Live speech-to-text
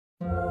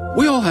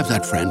We all have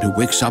that friend who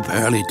wakes up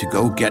early to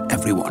go get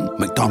everyone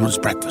McDonald's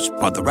breakfast,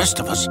 while the rest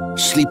of us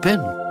sleep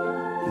in.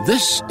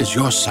 This is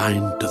your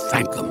sign to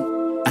thank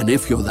them. And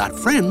if you're that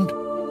friend,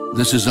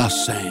 this is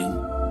us saying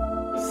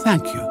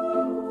thank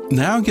you.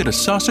 Now get a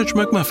sausage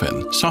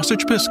McMuffin,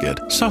 sausage biscuit,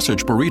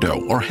 sausage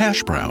burrito, or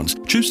hash browns.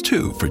 Choose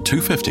 2 for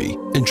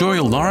 $2.50. Enjoy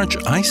a large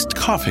iced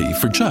coffee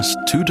for just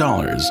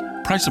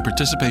 $2. Price and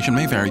participation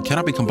may vary.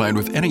 Cannot be combined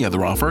with any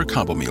other offer or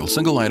combo meal.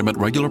 Single item at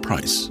regular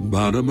price.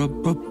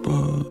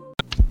 Ba-da-ba-ba-ba.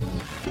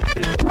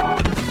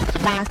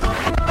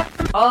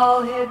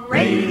 All Hit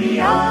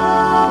Radio.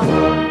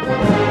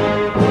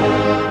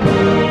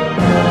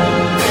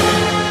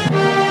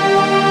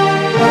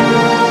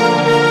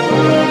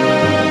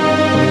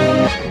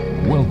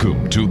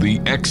 Welcome to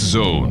the X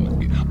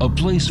Zone, a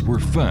place where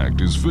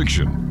fact is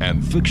fiction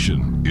and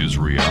fiction is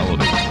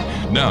reality.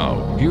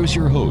 Now, here's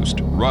your host,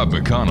 Rob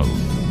McConnell.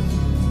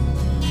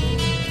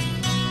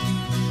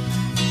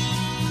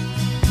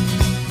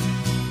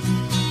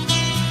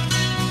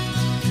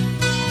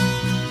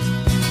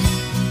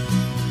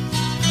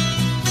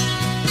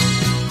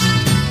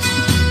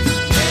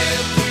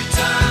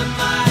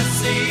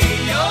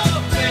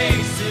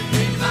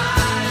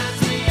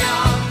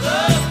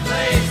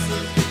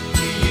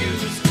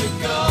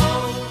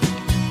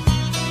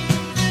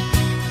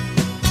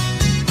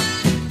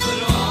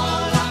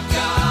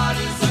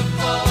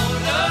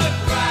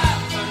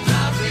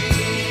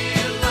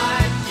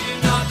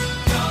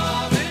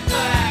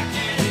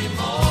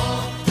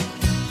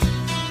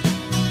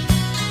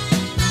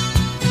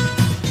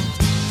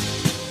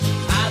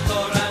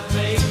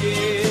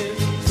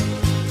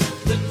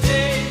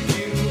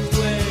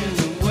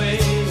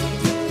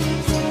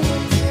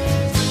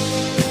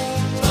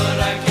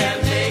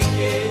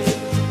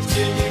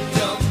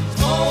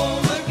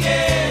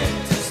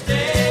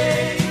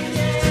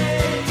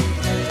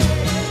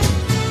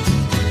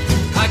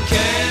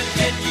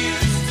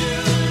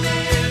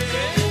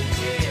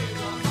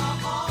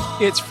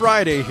 It's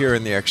Friday here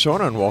in the X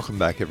Zone, and welcome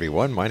back,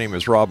 everyone. My name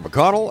is Rob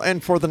McConnell,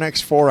 and for the next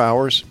 4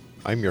 hours,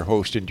 I'm your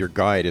host and your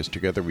guide as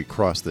together we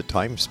cross the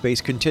time-space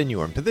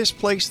continuum to this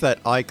place that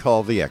I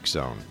call the X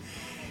Zone.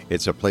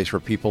 It's a place where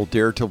people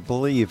dare to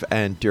believe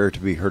and dare to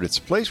be heard. It's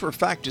a place where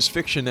fact is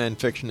fiction and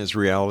fiction is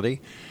reality.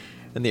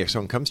 And the X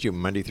Zone comes to you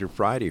Monday through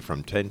Friday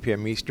from 10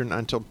 p.m. Eastern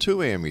until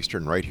 2 a.m.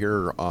 Eastern, right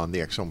here on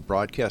the X Zone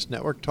Broadcast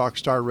Network,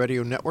 Talkstar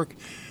Radio Network,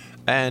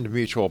 and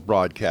Mutual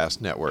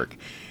Broadcast Network.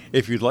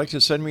 If you'd like to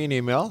send me an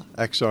email,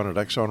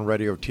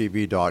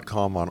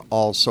 xzone@xzoneradiotv.com, on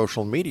all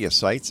social media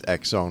sites,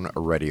 Xzone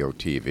Radio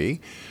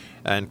TV.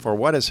 And for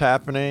what is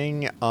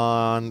happening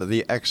on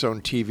the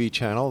Xzone TV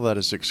channel that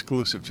is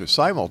exclusive to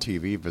Simul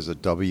TV,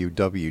 visit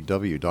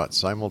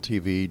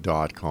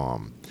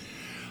www.simultv.com.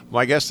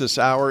 My guest this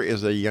hour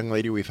is a young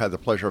lady we've had the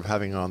pleasure of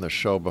having on the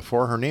show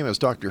before. Her name is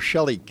Dr.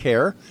 SHELLEY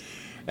KAEHR,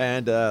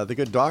 and the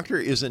good doctor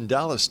is in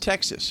Dallas,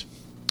 Texas.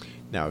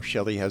 Now,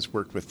 SHELLEY has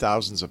worked with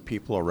thousands of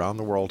people around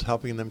the world,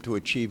 helping them to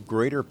achieve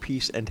greater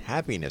peace and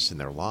happiness in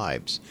their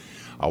lives.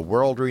 A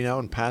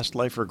world-renowned past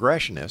life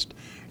regressionist,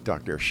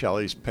 Dr.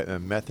 SHELLEY's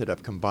method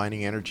of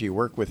combining energy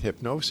work with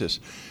hypnosis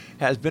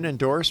has been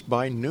endorsed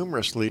by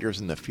numerous leaders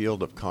in the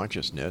field of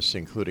consciousness,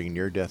 including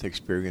near-death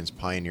experience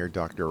pioneer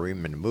Dr.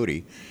 Raymond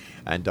Moody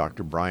and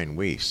Dr. Brian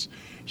Weiss.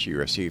 She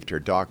received her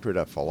doctorate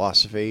of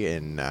philosophy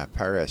in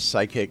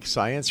parapsychic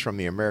science from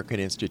the American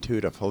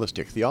Institute of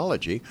Holistic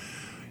Theology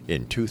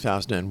in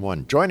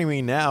 2001. Joining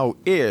me now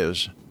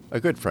is a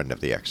good friend of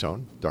the X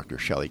Zone, Dr.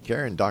 SHELLEY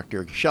KAEHR. And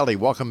Dr. SHELLEY,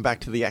 welcome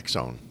back to the X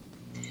Zone.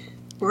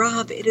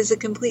 Rob, it is a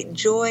complete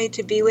joy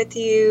to be with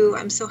you.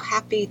 I'm so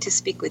happy to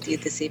speak with you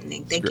this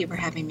evening. Thank you for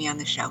having me on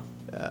the show.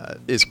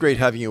 It's great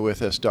having you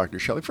with us, Dr.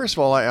 SHELLEY. First of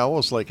all, I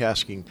always like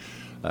asking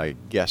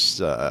guests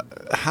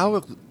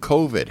how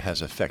COVID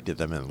has affected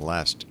them in the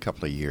last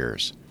couple of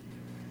years.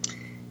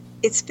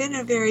 It's been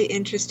a very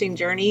interesting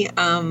journey.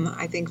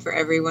 I think for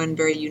everyone,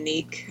 very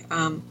unique.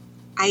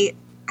 I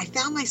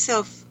found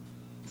myself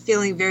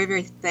feeling very,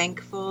 very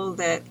thankful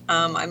that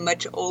I'm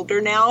much older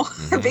now,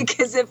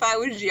 because if I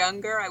was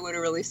younger, I would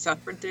have really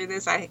suffered through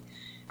this. I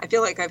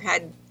feel like I've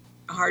had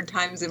hard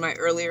times in my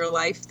earlier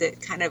life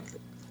that kind of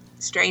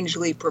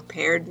strangely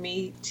prepared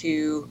me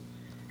to,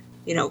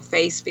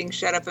 face being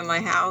shut up in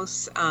my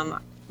house.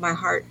 My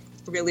heart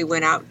really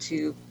went out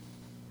to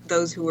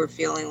those who were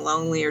feeling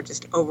lonely or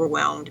just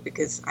overwhelmed,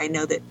 because I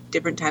know that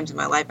different times in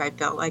my life I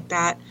felt like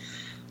that.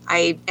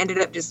 I ended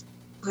up just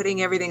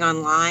putting everything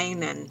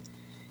online, and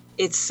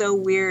it's so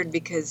weird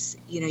because,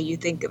 you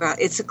think about,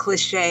 it's a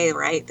cliche,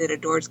 right, that a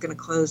door's going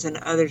to close and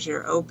others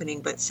are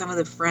opening, but some of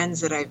the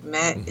friends that I've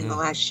met in the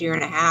last year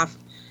and a half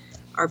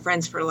are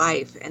friends for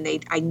life, and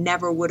I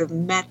never would have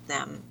met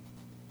them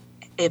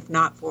if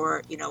not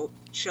for,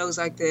 shows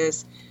like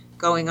this,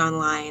 going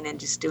online and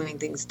just doing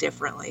things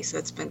differently. So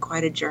it's been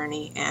quite a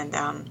journey, and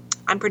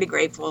I'm pretty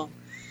grateful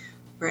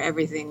for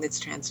everything that's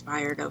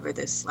transpired over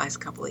this last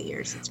couple of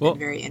years. It's been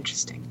very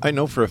interesting. I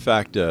know for a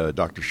fact,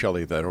 Dr.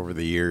 SHELLEY, that over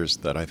the years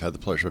that I've had the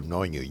pleasure of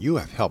knowing you, you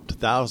have helped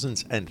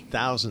thousands and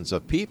thousands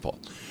of people.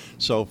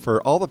 So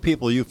for all the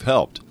people you've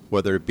helped,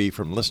 whether it be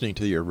from listening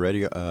to your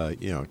radio,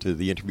 to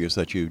the interviews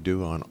that you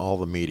do on all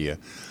the media,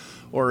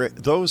 or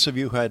those of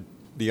you who had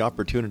the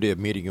opportunity of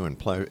meeting you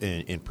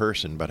in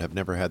person but have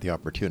never had the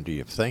opportunity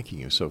of thanking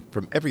you. So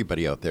from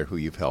everybody out there who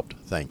you've helped,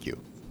 thank you.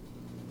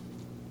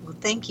 Well,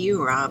 thank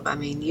you, Rob. I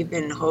mean, you've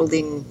been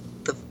holding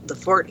the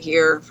fort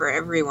here for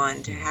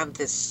everyone to have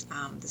this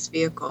this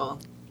vehicle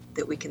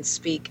that we can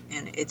speak,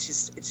 and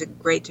it's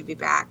great to be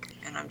back,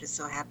 and I'm just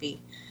so happy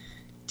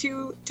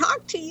to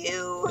talk to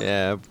you.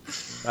 Yeah,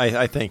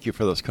 I thank you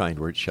for those kind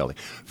words, Shelley.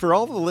 For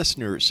all the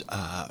listeners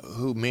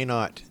who may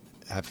not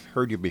have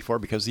heard you before,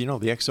 because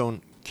the X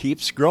Zone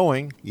keeps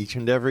growing each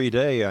and every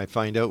day. I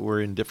find out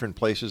we're in different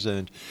places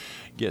and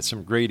get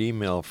some great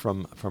email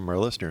from our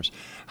listeners.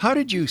 How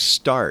did you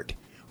start,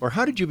 or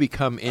how did you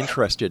become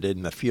interested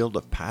in the field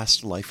of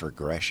past life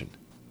regression?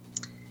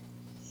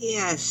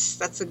 Yes,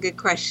 that's a good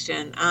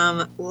question.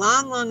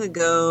 Long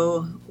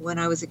ago, when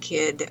I was a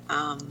kid,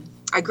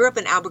 I grew up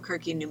in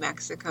Albuquerque, New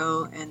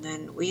Mexico, and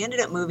then we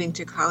ended up moving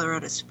to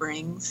Colorado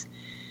Springs.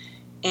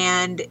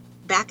 And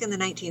back in the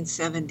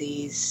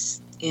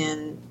 1970s,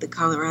 in the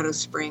Colorado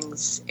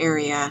Springs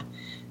area,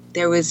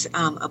 there was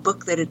a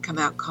book that had come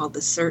out called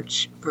The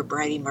Search for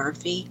Bridie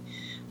Murphy,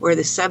 where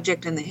the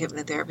subject and the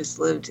hypnotherapist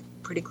lived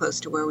pretty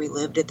close to where we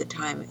lived at the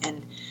time.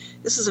 And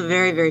this is a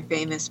very, very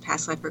famous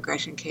past life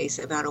regression case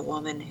about a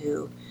woman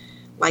who,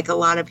 like a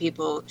lot of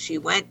people, she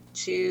went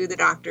to the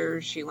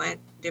doctor, she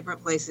went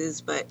different places,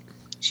 but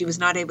she was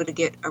not able to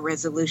get a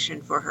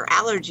resolution for her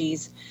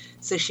allergies.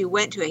 So she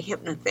went to a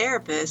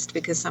hypnotherapist,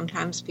 because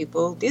sometimes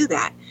people do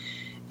that.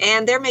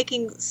 And they're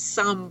making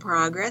some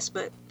progress,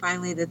 but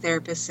finally the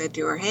therapist said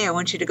to her, hey, I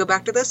want you to go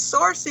back to the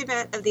source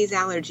event of these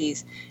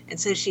allergies. And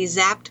so she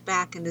zapped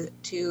back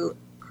into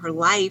her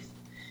life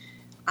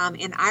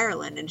in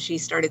Ireland, and she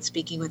started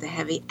speaking with a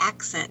heavy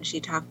accent. She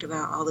talked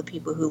about all the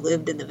people who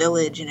lived in the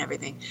village and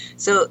everything.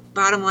 So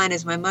bottom line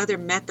is, my mother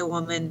met the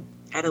woman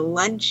at a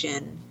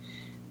luncheon,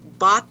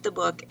 bought the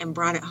book, and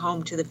brought it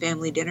home to the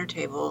family dinner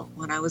table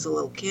when I was a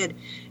little kid.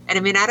 And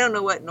I mean, I don't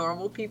know what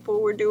normal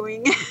people were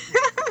doing,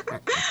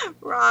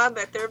 Rob,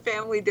 at their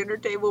family dinner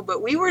table,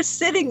 but we were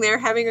sitting there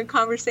having a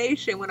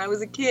conversation when I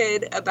was a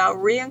kid about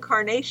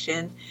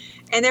reincarnation.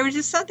 And there was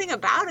just something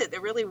about it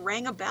that really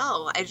rang a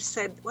bell. I just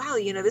said, wow,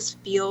 this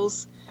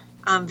feels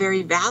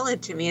very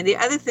valid to me. And the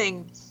other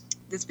thing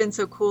that's been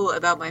so cool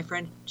about my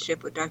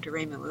friendship with Dr.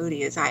 Raymond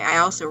Moody is I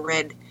also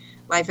read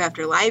Life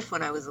After Life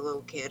when I was a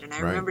little kid. And I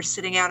remember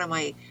sitting out on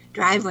my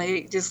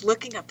driveway just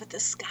looking up at the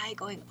sky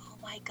going, oh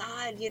my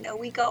God,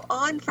 we go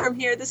on from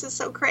here. This is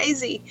so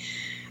crazy.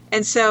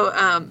 And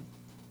so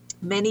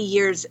many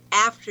years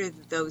after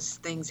those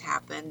things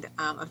happened,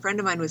 a friend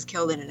of mine was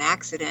killed in an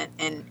accident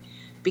and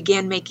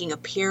began making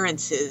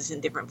appearances in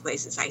different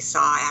places. I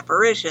saw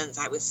apparitions.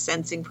 I was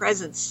sensing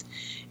presence.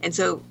 And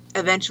so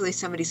eventually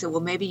somebody said, well,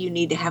 maybe you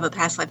need to have a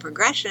past life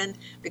regression,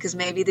 because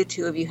maybe the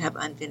two of you have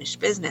unfinished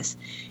business.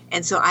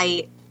 And so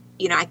I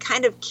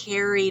kind of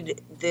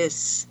carried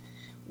this,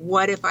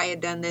 what if I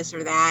had done this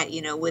or that,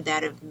 would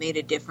that have made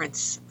a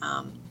difference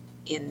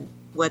in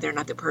whether or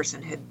not the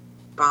person had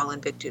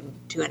fallen victim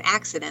to an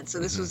accident. So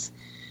this was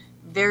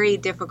very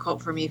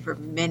difficult for me for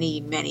many,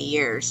 many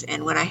years.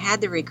 And when I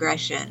had the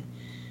regression,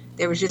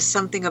 there was just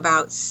something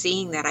about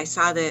seeing that. I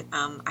saw that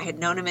I had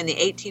known him in the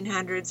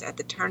 1800s, at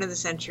the turn of the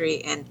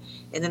century, and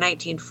in the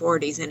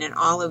 1940s. And in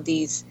all of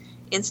these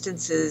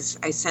instances,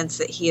 I sensed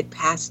that he had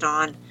passed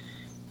on,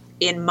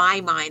 in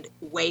my mind,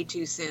 way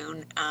too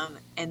soon.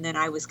 And then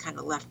I was kind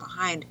of left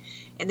behind.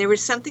 And there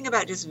was something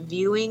about just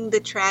viewing the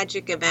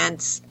tragic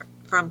events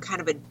from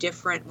kind of a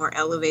different, more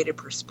elevated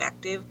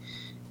perspective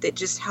that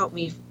just helped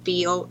me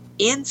feel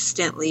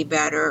instantly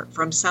better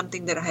from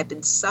something that I had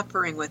been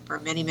suffering with for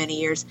many, many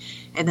years.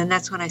 And then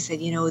that's when I said,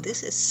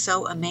 this is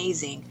so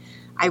amazing.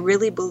 I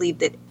really believe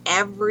that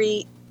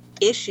every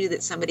issue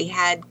that somebody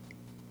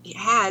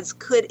has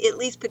could at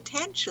least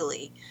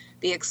potentially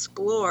be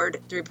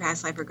explored through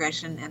past life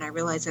regression. And I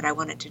realized that I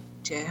wanted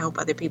to help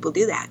other people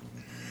do that.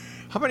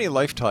 How many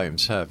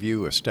lifetimes have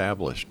you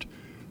established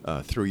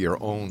through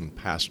your own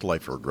past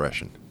life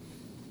regression?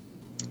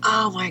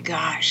 Oh my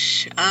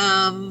gosh.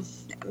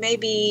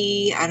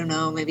 Maybe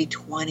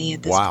 20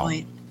 at this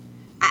point.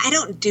 I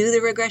don't do the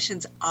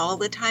regressions all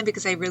the time,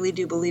 because I really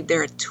do believe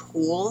they're a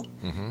tool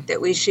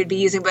that we should be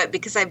using. But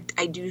because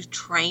I do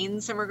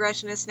train some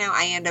regressionists now,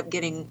 I end up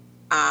getting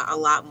a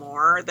lot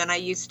more than I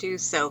used to.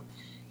 So,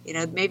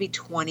 maybe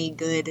 20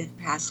 good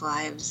past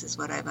lives is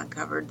what I've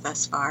uncovered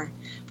thus far.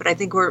 But I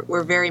think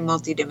we're very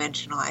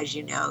multidimensional, as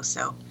you know.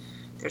 So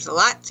there's a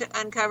lot to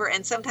uncover,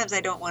 and sometimes I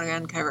don't want to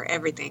uncover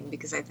everything,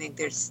 because I think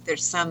there's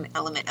some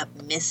element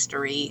of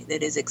mystery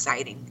that is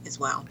exciting as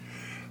well.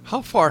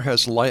 How far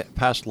has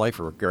past life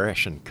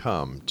regression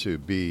come to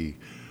be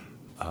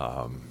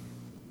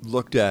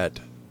looked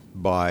at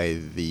by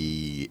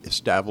the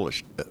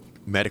established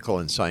medical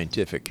and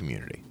scientific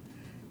community?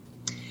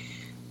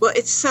 Well,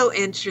 it's so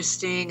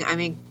interesting. I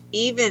mean,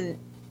 even,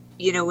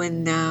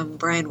 when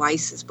Brian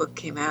Weiss's book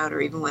came out,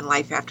 or even when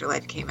Life After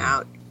Life came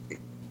out,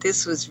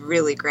 this was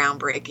really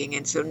groundbreaking.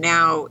 And so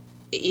now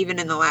even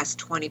in the last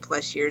 20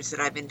 plus years that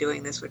I've been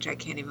doing this, which I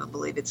can't even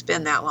believe it's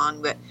been that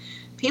long, but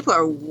people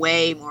are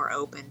way more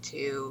open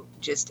to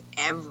just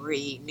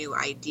every new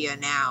idea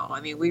now.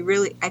 I mean,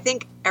 I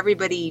think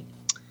everybody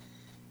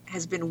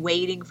has been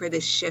waiting for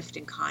this shift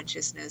in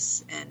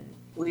consciousness, and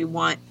we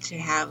want to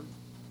have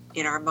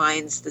in our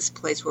minds this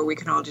place where we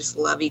can all just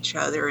love each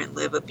other and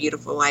live a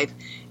beautiful life.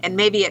 And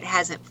maybe it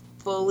hasn't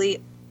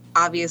fully,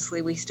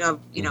 obviously we still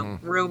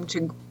have, room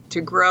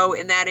to grow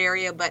in that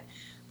area, but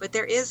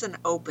there is an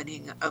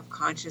opening of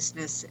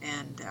consciousness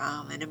and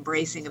an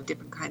embracing of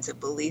different kinds of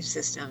belief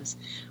systems.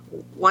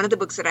 One of the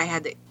books that I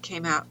had that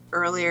came out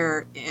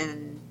earlier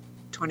in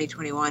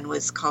 2021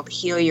 was called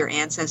Heal Your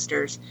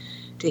Ancestors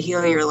to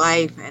Heal Your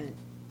Life. And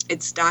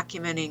it's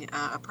documenting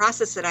a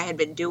process that I had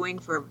been doing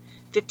for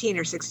 15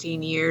 or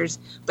 16 years,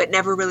 but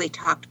never really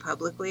talked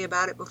publicly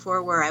about it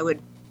before, where I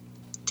would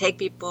take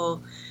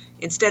people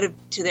instead of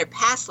to their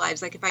past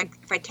lives. Like if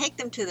I take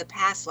them to the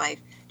past life,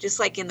 just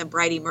like in the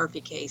Bridie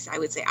Murphy case, I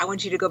would say, I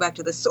want you to go back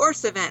to the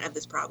source event of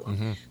this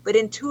problem. But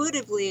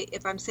intuitively,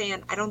 if I'm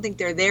saying, I don't think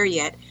they're there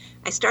yet,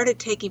 I started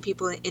taking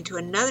people into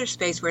another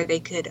space where they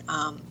could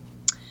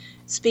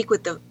speak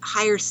with the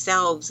higher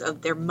selves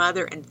of their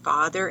mother and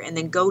father, and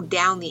then go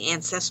down the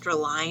ancestral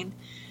line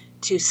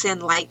to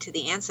send light to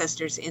the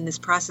ancestors in this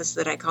process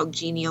that I call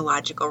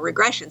genealogical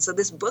regression. So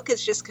this book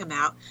has just come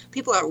out.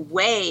 People are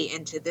way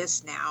into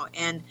this now.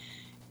 And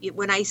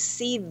when I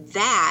see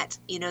that,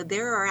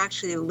 there are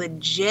actually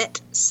legit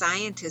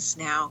scientists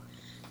now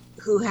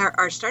who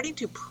are starting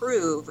to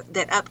prove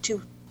that up to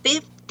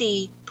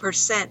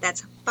 50%,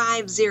 that's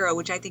 50,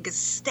 which I think is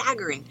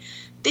staggering,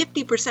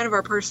 50% of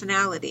our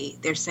personality,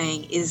 they're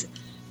saying, is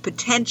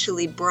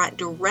potentially brought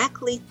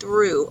directly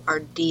through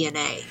our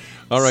DNA.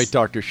 All right,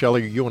 Dr.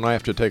 Shelley, you and I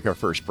have to take our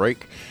first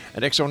break.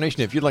 At Exonation,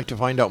 if you'd like to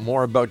find out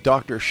more about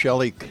Dr.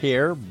 Shelley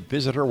KAEHR,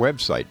 visit her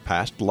website,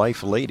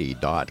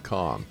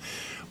 pastlifelady.com.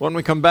 When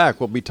we come back,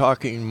 we'll be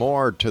talking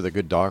more to the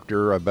good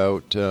doctor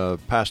about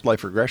past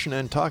life regression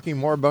and talking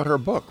more about her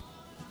book,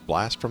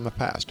 Blast from the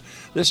Past.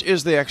 This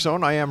is the X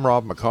Zone. I am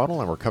Rob McConnell,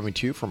 and we're coming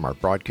to you from our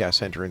broadcast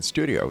center and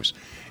studios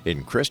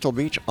in Crystal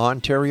Beach,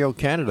 Ontario,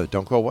 Canada.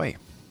 Don't go away.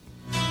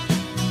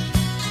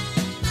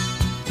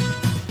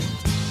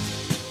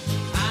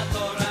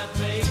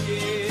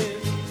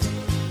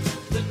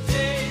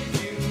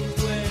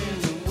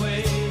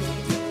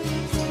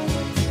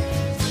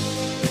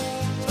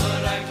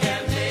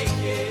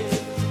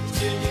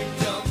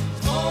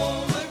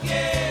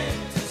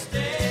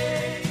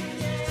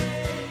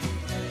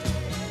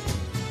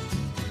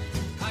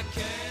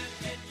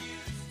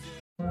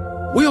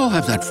 We all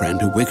have that friend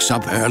who wakes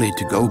up early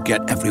to go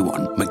get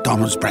everyone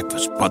McDonald's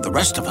breakfast, while the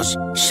rest of us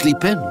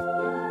sleep in.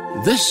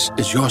 This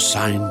is your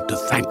sign to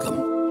thank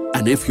them.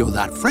 And if you're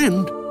that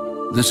friend,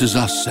 this is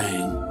us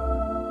saying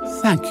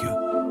thank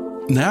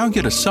you. Now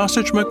get a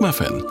sausage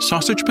McMuffin,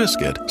 sausage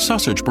biscuit,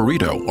 sausage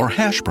burrito, or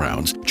hash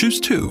browns. Choose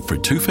 2 for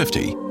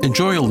 $2.50.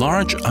 Enjoy a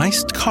large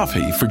iced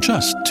coffee for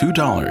just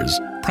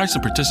 $2. Price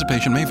and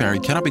participation may vary.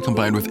 Cannot be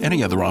combined with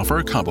any other offer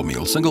or combo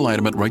meal. Single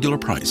item at regular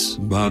price.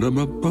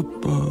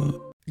 Ba-da-ba-ba-ba.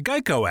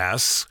 Geico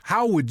asks,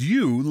 how would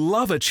you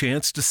love a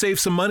chance to save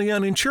some money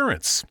on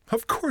insurance?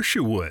 Of course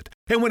you would.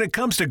 And when it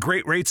comes to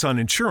great rates on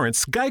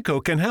insurance,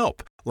 Geico can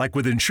help. Like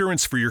with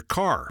insurance for your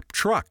car,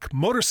 truck,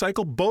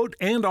 motorcycle, boat,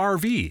 and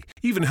RV.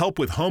 Even help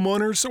with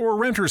homeowners or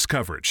renters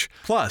coverage.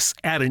 Plus,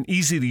 add an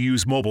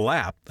easy-to-use mobile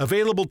app,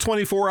 available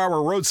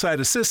 24-hour roadside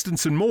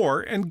assistance, and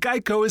more, and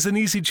Geico is an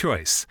easy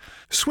choice.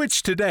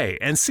 Switch today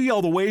and see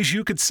all the ways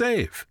you could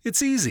save.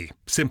 It's easy.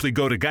 Simply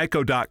go to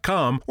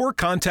geico.com or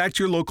contact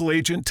your local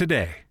agent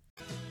today.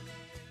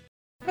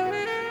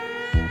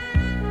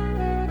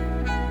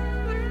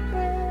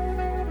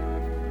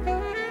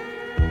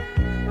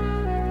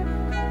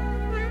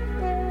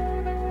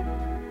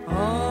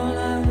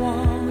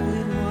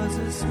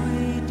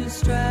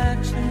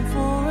 Distraction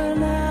for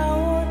an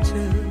hour or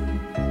two.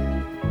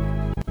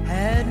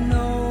 Had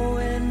no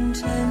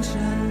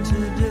intention to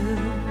do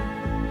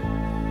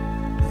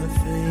the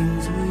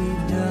things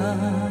we've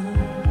done.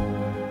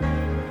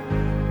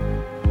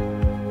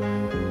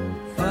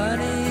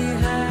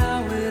 Funny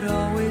how it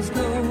always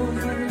goes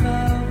with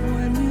love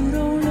when you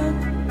don't look,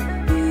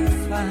 you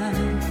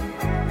find.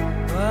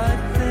 But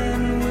then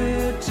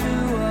we're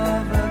two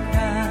of a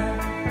kind.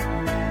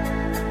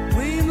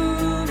 We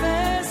move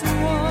as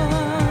one.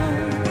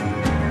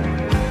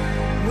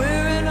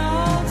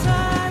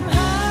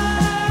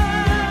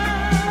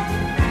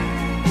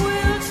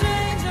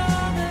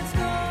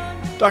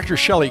 Dr.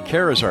 Shelley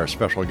KAEHR is our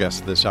special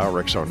guest this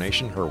hour,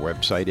 Exonation. Her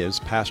website is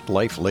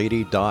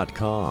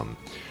pastlifelady.com.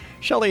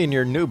 Shelley, in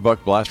your new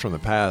book, Blast from the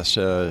Past,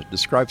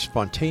 describes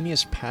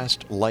spontaneous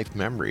past life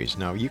memories.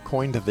 Now, you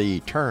coined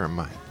the term,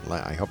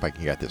 I hope I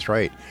can get this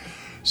right,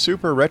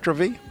 super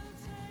retrovie?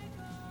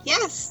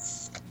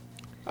 Yes.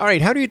 All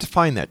right, how do you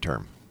define that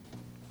term?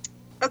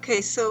 Okay,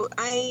 so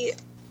I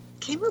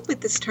came up with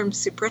this term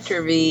super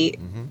retrovie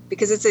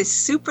because it's a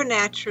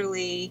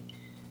supernaturally...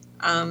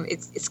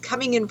 it's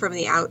coming in from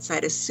the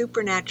outside, a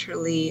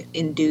supernaturally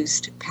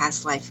induced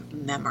past life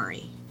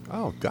memory.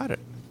 Oh, got it.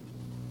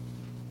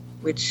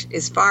 which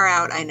is far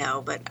out, I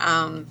know, but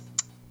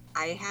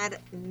I had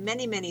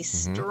many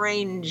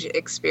strange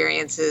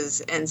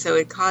experiences, and so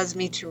it caused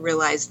me to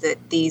realize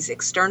that these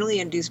externally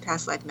induced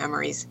past life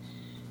memories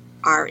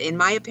are, in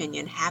my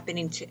opinion,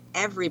 happening to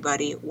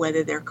everybody,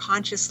 whether they're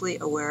consciously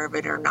aware of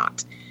it or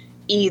not.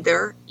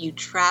 Either you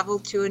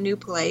traveled to a new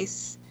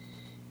place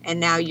and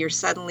now you're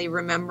suddenly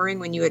remembering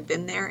when you had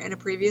been there in a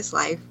previous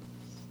life,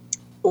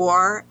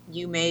 or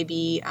you may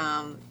be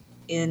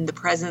in the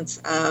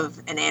presence of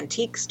an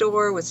antique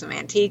store with some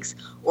antiques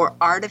or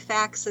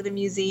artifacts at a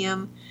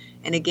museum.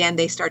 And again,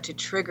 they start to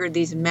trigger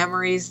these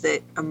memories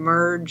that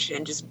emerge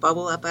and just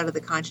bubble up out of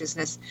the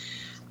consciousness.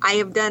 I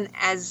have done,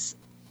 as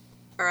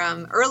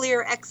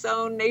earlier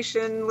X-Zone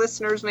Nation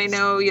listeners may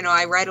know,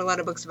 I write a lot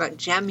of books about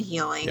gem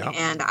healing, Yeah.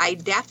 and I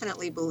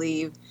definitely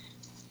believe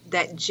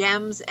that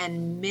gems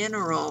and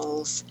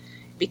minerals,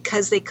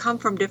 because they come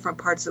from different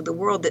parts of the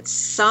world,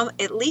 that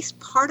at least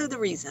part of the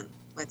reason,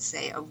 let's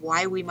say, of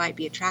why we might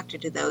be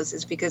attracted to those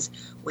is because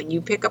when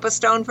you pick up a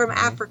stone from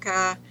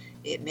Africa,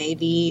 it may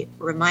be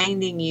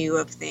reminding you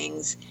of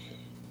things,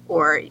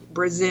 or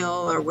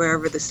Brazil, or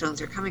wherever the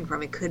stones are coming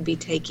from. It could be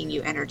taking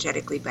you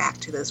energetically back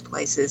to those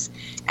places,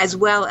 as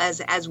well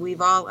as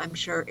we've all, I'm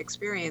sure,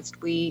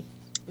 experienced. We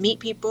meet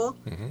people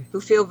who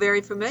feel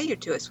very familiar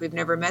to us. We've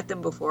never met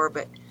them before,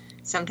 but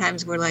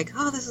sometimes we're like,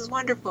 oh, this is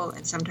wonderful.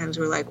 And sometimes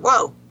we're like,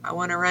 whoa, I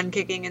want to run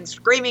kicking and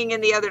screaming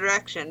in the other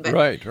direction. But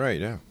Right,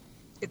 yeah.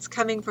 it's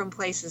coming from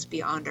places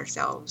beyond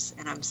ourselves.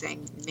 And I'm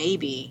saying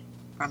maybe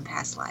from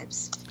past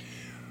lives.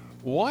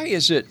 Why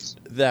is it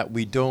that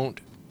we don't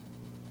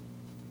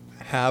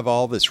have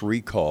all this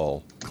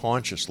recall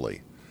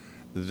consciously,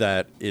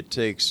 that it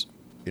takes,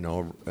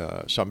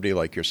 somebody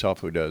like yourself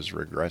who does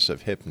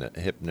regressive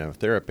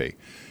hypnotherapy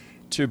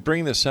to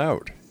bring this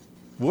out?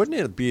 Wouldn't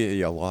it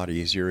be a lot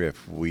easier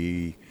if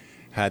we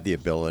had the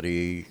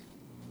ability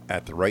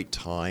at the right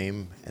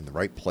time and the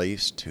right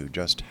place to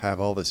just have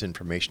all this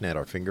information at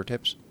our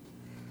fingertips?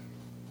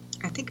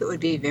 I think it would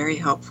be very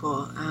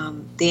helpful.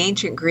 The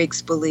ancient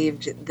Greeks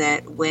believed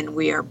that when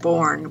we are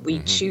born, we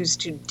choose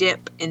to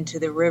dip into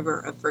the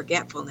river of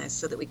forgetfulness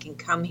so that we can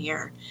come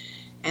here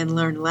and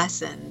learn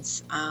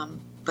lessons.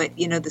 But,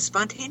 the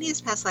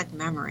spontaneous past life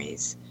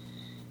memories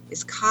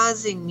is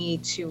causing me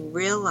to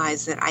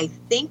realize that I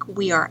think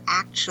we are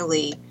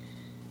actually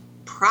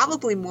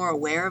probably more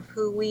aware of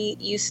who we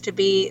used to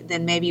be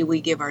than maybe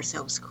we give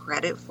ourselves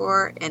credit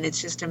for. And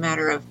it's just a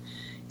matter of,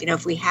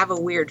 if we have a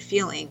weird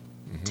feeling,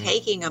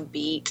 taking a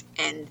beat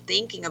and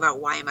thinking about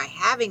why am I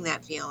having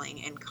that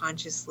feeling and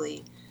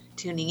consciously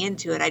tuning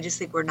into it. I just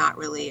think we're not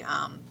really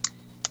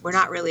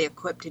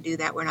equipped to do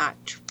that. We're not,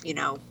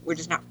 we're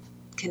just not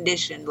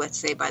conditioned, let's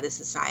say, by the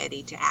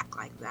society to act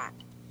like that.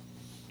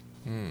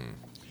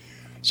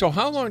 So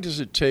how long does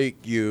it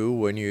take you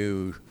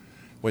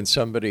when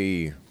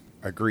somebody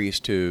agrees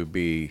to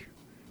be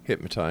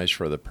hypnotized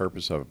for the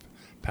purpose of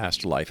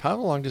past life? How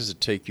long does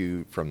it take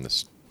you from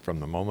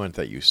the moment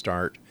that you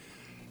start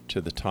to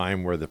the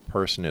time where the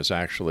person is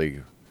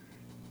actually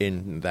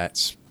in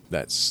that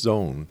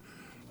zone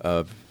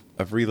of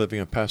reliving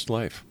a past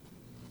life?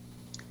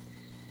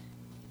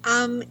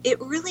 It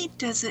really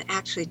doesn't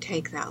actually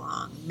take that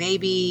long,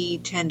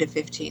 maybe 10 to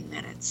 15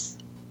 minutes.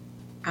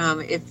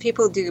 If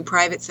people do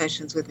private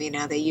sessions with me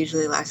now, they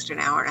usually last an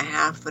hour and a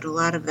half, but a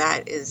lot of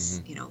that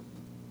is,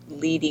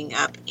 leading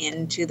up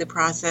into the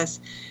process.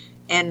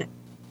 And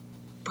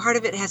part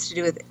of it has to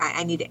do with,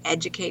 I need to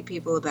educate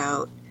people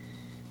about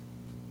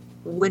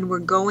when we're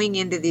going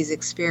into these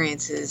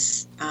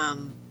experiences,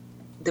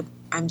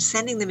 I'm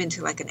sending them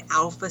into like an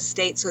alpha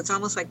state. So it's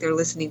almost like they're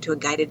listening to a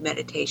guided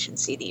meditation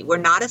CD. We're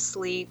not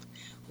asleep.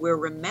 We're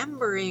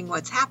remembering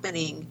what's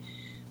happening.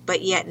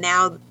 But yet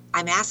now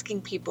I'm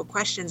asking people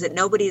questions that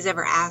nobody's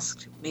ever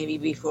asked maybe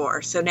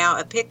before. So now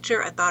a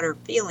picture, a thought, or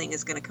feeling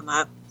is going to come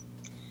up.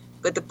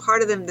 But the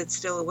part of them that's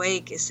still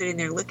awake is sitting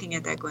there looking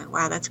at that going,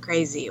 wow, that's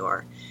crazy.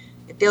 Or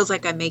it feels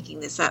like I'm making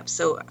this up.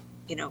 So,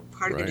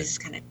 part of it is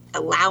kind of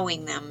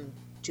allowing them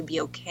to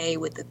be okay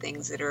with the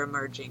things that are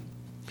emerging.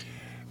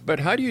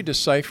 But how do you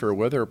decipher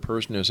whether a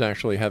person is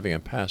actually having a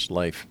past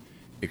life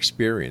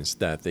experience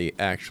that they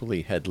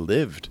actually had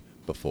lived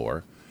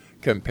before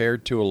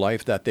compared to a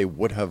life that they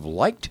would have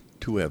liked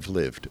to have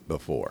lived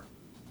before?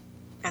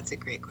 That's a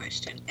great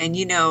question. And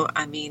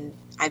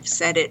I've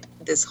said it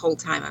this whole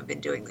time I've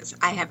been doing this.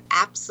 I have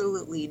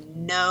absolutely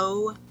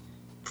no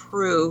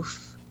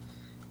proof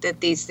that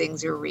these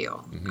things are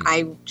real.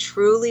 I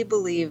truly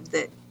believe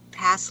that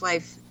past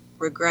life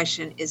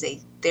regression is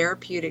a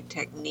therapeutic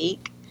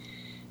technique,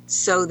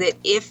 so that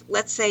if,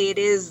 let's say it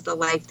is the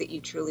life that you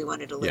truly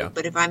wanted to live,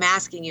 but if I'm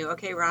asking you,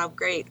 okay, Rob,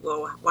 great,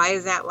 well, why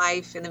is that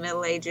life in the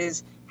Middle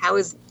Ages? How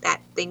is that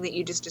thing that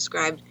you just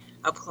described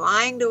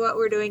applying to what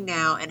we're doing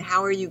now? And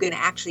how are you going to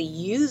actually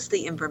use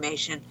the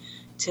information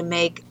to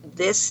make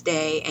this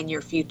day and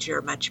your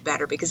future much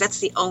better? Because that's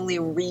the only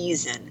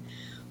reason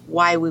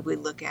why we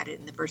would look at it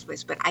in the first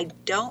place. But I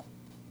don't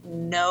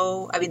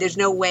know. There's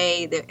no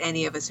way that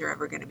any of us are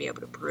ever going to be able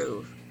to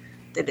prove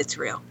that it's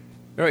real.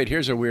 All right,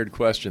 here's a weird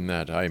question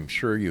that I'm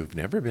sure you've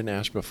never been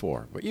asked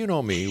before. But you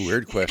know me,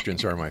 weird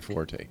questions are my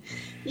forte.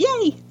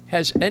 Yay!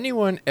 Has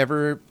anyone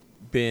ever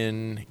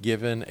been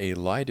given a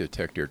lie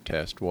detector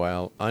test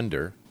while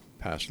under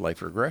past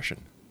life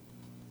regression?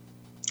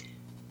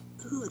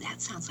 Ooh,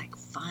 that sounds like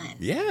fun.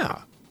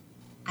 Yeah.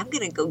 I'm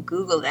going to go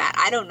Google that.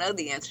 I don't know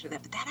the answer to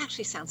that, but that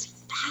actually sounds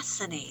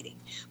fascinating.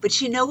 But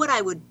you know what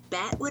I would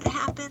bet would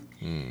happen?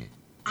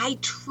 I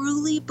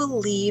truly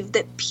believe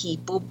that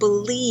people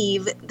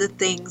believe the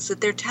things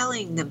that they're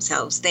telling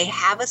themselves. They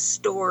have a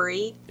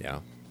story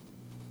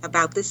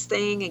about this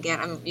thing. Again,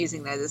 I'm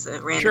using that as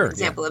a random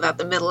example about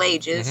the Middle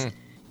Ages.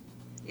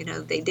 You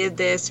know, they did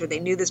this or they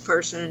knew this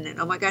person and,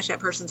 oh my gosh, that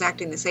person's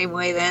acting the same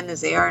way then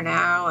as they are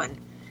now. And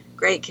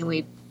great, can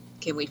we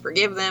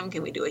forgive them?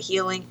 Can we do a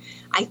healing?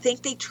 I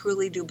think they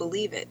truly do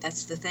believe it.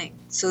 That's the thing.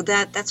 So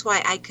that's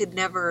why I could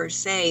never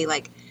say,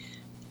 like,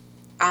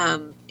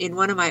 in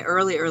one of my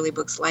early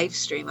books,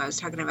 Lifestream, I was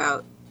talking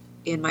about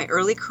in my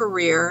early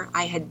career,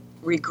 I had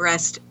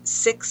regressed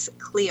 6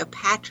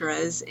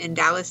 Cleopatras in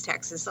Dallas,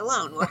 Texas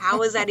alone. Well,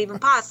 how is that even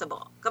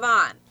possible? Come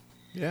on.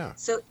 Yeah.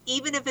 So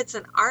even if it's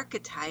an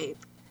archetype,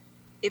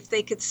 if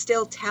they could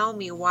still tell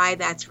me why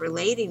that's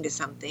relating to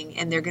something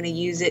and they're going to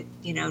use it,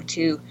 you know,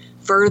 to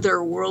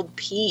further world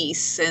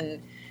peace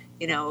and,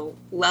 you know,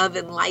 love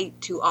and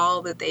light to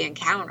all that they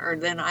encounter,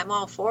 then I'm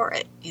all for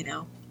it, you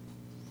know.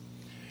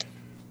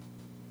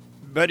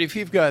 But if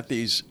you've got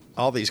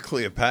all these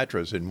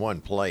Cleopatras in one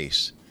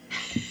place,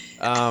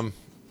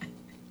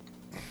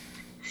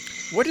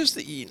 what is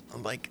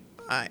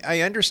I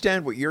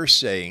understand what you're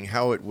saying,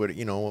 how it would,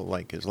 you know,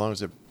 like as long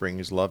as it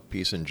brings love,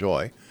 peace, and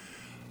joy,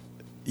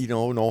 you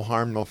know, no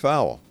harm, no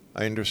foul.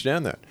 I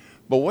understand that.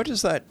 But what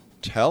does that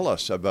tell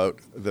us about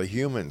the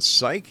human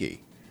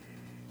psyche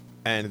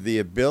and the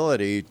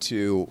ability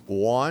to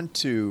want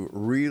to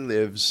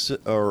relive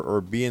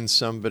or be in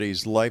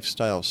somebody's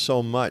lifestyle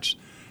so much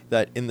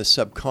that in the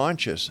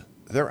subconscious,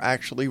 they're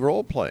actually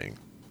role-playing?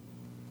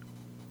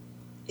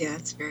 Yeah,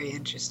 it's very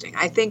interesting.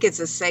 I think it's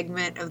a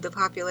segment of the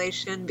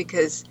population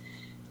because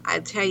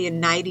I'll tell you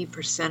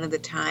 90% of the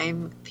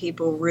time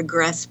people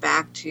regress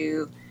back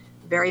to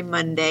very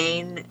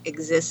mundane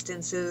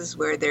existences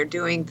where they're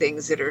doing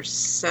things that are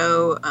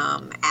so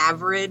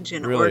average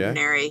and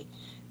ordinary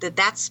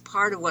that's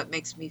part of what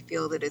makes me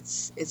feel that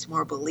it's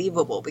more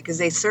believable because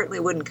they certainly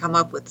wouldn't come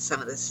up with some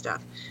of this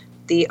stuff.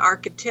 The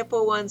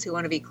archetypal ones who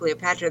want to be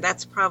Cleopatra,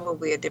 that's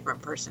probably a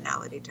different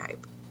personality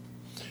type.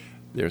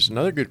 There's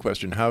another good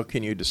question. How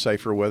can you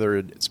decipher whether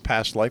it's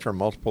past life or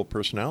multiple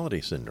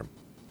personality syndrome?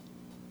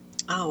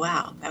 Oh,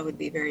 wow. That would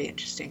be very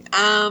interesting.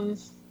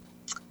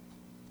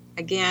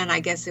 Again,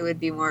 I guess it would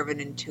be more of an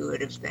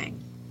intuitive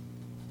thing.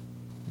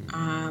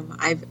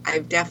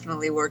 I've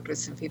definitely worked with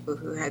some people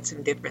who had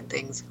some different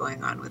things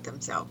going on with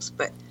themselves,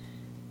 but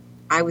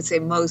I would say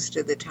most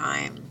of the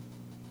time,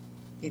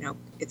 you know,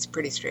 it's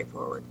pretty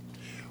straightforward.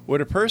 Would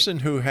a person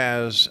who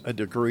has a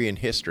degree in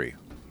history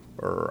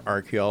or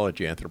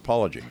archaeology,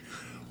 anthropology,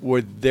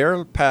 would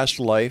their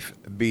past life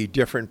be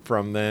different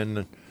from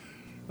then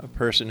a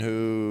person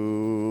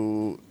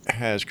who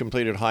has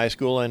completed high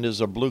school and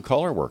is a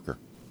blue-collar worker?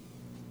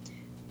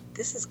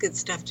 This is good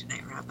stuff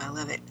tonight, Rob. I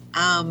love it.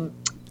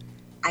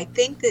 I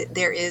think that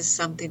there is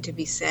something to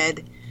be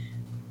said.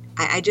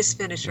 I just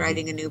finished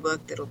writing a new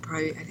book that'll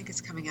probably, I think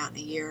it's coming out in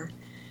a year,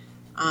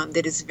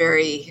 that is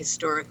very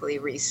historically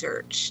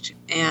researched.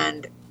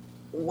 And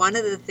one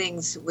of the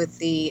things with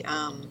the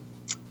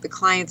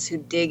clients who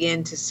dig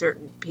into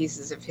certain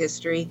pieces of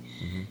history,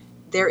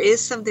 there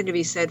is something to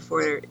be said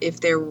for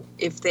if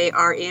they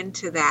are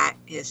into that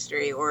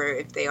history, or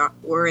if they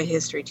were a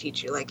history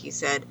teacher, like you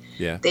said,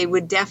 they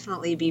would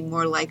definitely be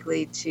more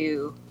likely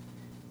to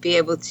be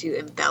able to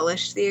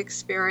embellish the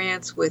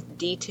experience with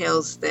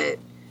details that,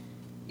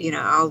 you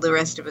know, all the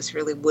rest of us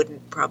really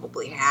wouldn't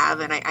probably have.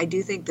 And I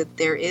do think that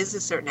there is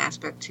a certain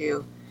aspect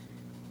to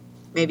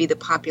maybe the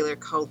popular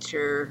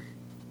culture.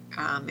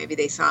 Maybe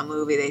they saw a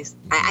movie.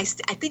 I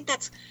think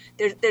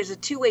there's a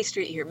two-way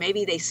street here.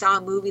 Maybe they saw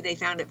a movie, they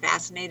found it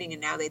fascinating,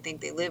 and now they think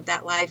they lived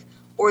that life.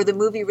 Or the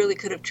movie really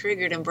could have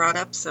triggered and brought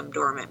up some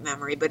dormant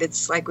memory. But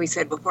it's like we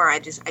said before, I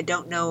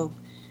don't know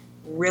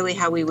really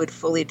how we would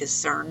fully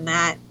discern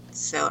that.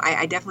 So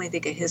I definitely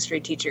think a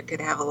history teacher could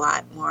have a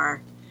lot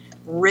more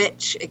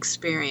rich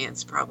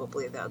experience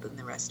probably, though, than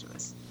the rest of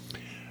us.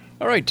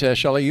 All right,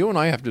 Shelley, you and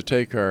I have to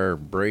take our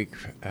break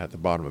at the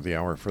bottom of the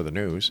hour for the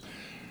news.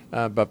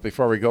 But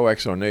before we go,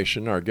 Exo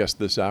Nation, our guest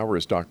this hour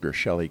is Dr.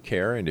 Shelley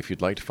KAEHR. And if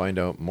you'd like to find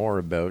out more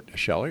about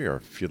Shelley, or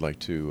if you'd like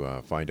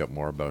to find out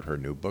more about her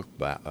new book,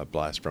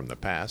 Blast from the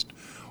Past,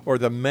 or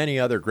the many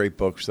other great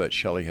books that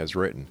Shelley has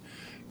written,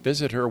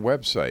 visit her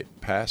website,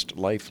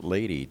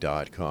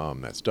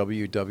 pastlifelady.com. That's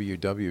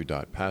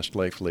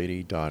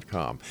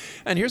www.pastlifelady.com.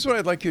 And here's what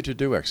I'd like you to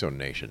do, Exo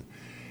Nation.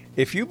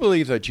 If you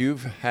believe that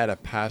you've had a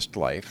past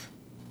life,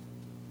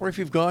 or if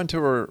you've gone to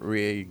a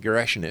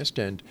regressionist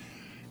and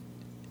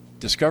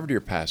discovered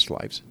your past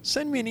lives,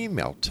 send me an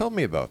email. Tell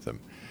me about them.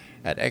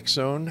 at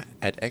X-Zone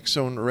at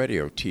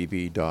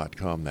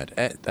XZoneRadioTV.com.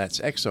 That's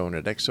X-Zone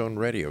at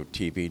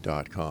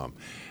XZoneRadioTV.com.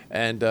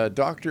 And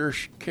Dr.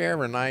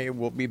 KAEHR and I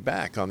will be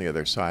back on the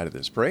other side of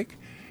this break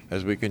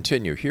as we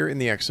continue here in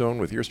the X-Zone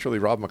with yours truly,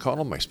 Rob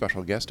McConnell, my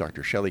special guest,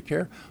 Dr. SHELLEY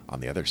KAEHR, on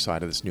the other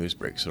side of this news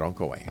break. So don't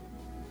go away.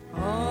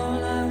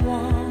 All I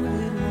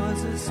wanted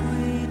was a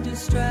sweet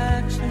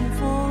distraction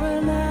for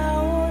an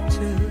hour or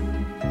two.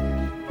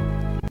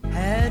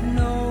 Had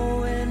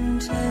no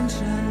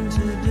intention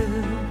to do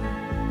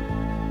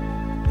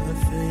the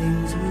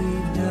things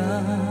we've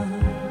done.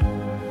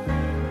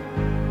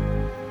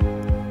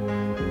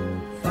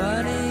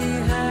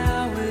 Funny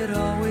how it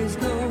always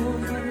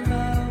goes with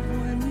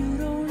love when you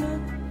don't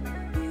look,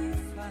 you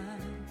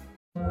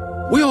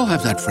find. We all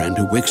have that friend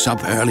who wakes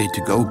up early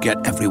to go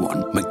get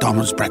everyone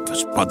McDonald's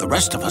breakfast, while the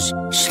rest of us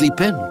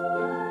sleep in.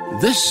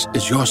 This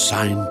is your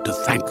sign to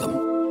thank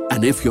them.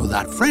 And if you're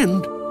that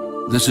friend,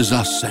 this is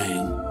us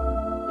saying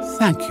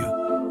thank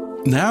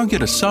you. Now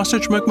get a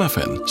sausage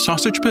McMuffin,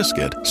 sausage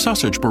biscuit,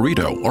 sausage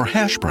burrito, or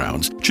hash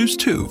browns. Choose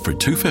 2 for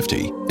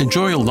 $2.50.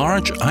 Enjoy a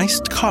large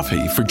iced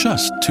coffee for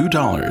just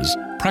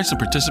 $2. Price and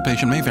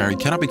participation may vary.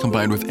 Cannot be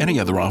combined with any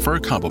other offer or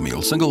combo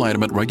meal. Single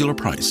item at regular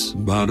price.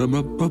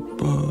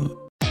 Ba-da-ba-ba-ba.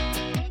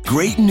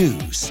 Great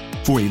news!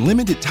 For a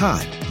limited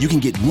time, you can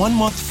get 1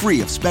 month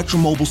free of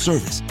Spectrum Mobile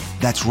service.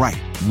 That's right,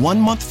 1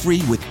 month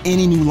free with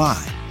any new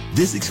line.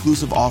 This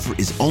exclusive offer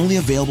is only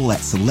available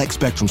at select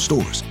Spectrum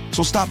stores,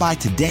 so stop by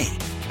today.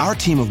 Our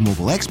team of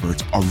mobile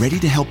experts are ready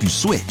to help you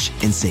switch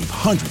and save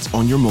hundreds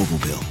on your mobile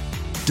bill.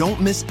 Don't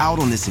miss out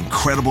on this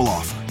incredible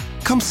offer.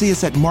 Come see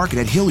us at Market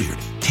at Hilliard,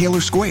 Taylor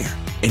Square,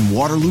 and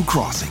Waterloo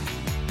Crossing.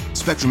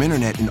 Spectrum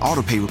Internet and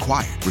autopay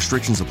required.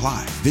 Restrictions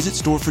apply. Visit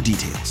store for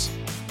details.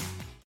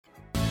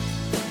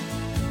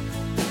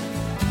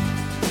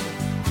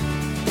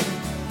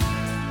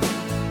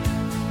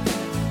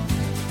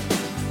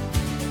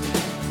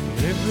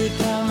 Every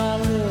time I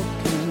look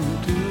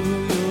into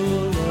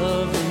your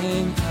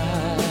loving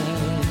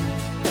eyes,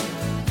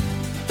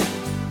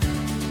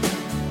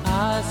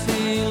 I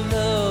see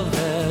love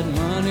that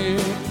money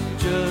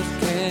just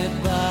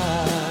can't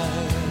buy.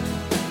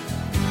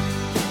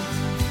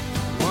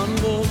 One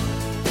look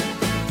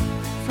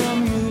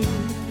from you,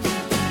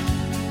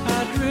 I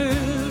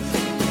drift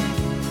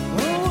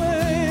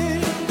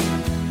away.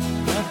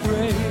 I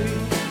pray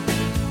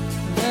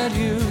that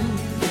you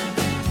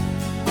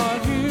are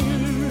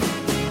here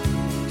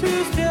to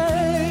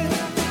stay.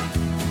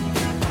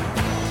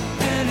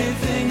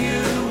 Anything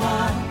you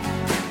want,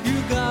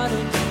 you got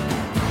it.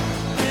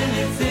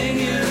 Anything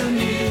you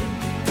need,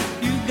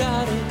 you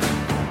got it.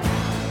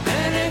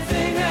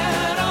 Anything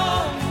at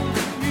all,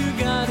 you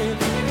got it,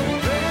 baby.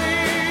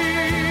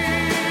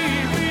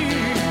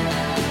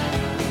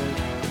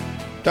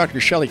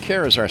 Dr. SHELLEY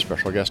KAEHR is our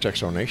special guest,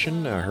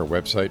 Exonation. Her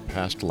website,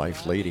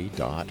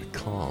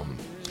 pastlifelady.com.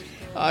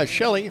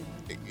 Shelley,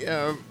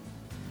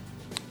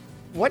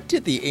 what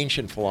did the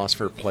ancient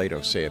philosopher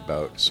Plato say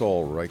about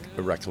soul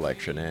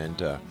recollection, and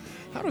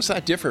how does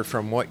that differ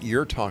from what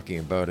you're talking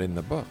about in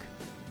the book?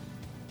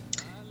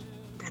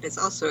 That is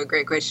also a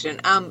great question.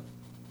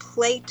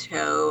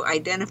 Plato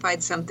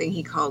identified something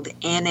he called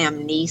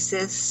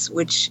anamnesis,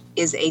 which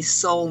is a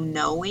soul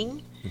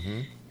knowing.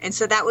 Mm-hmm. And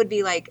so that would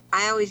be like,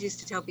 I always used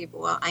to tell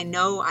people, well, I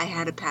know I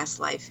had a past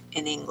life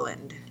in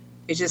England.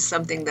 It's just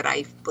something that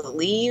I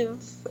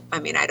believe. I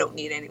mean, I don't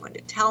need anyone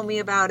to tell me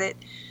about it.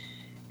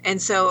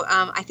 And so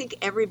I think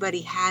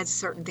everybody has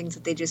certain things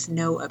that they just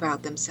know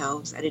about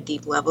themselves at a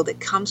deep level that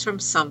comes from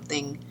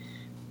something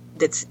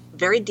that's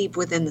very deep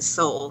within the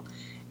soul.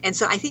 And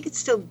so I think it's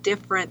still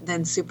different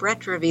than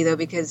superetravy, though,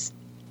 because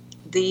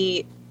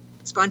the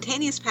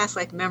spontaneous past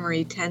life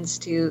memory tends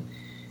to,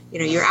 you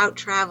know, you're out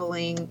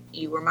traveling,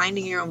 you were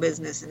minding your own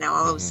business, and now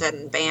all of a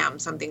sudden, bam,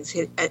 something's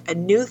hit. A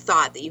new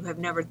thought that you have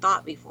never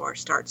thought before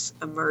starts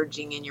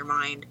emerging in your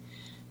mind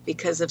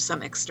because of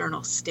some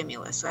external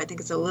stimulus. So I think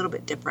it's a little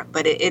bit different,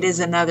 but it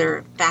is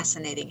another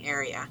fascinating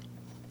area.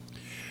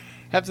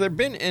 Have there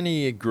been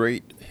any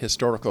great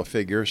historical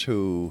figures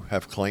who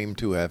have claimed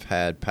to have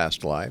had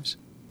past lives?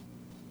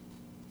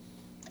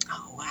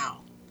 Oh, wow.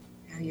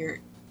 Now you're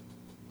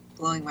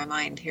blowing my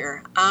mind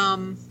here.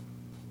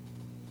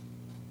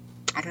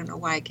 I don't know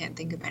why I can't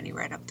think of any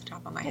right off the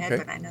top of my head,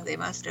 but I know they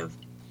must have.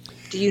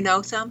 Do you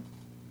know some?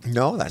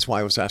 No, that's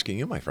why I was asking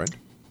you, my friend.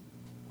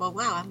 Well,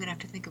 wow, I'm going to have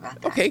to think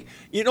about that. Okay.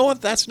 You know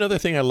what? That's another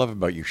thing I love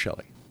about you,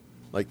 Shelley.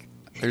 Like,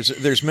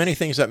 there's many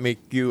things that make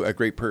you a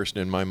great person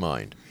in my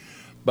mind.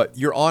 But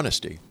your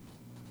honesty.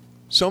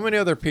 So many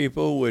other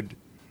people would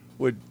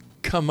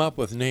come up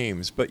with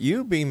names, but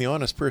you being the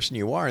honest person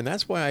you are, and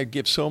that's why I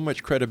give so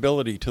much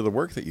credibility to the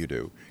work that you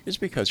do, is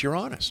because you're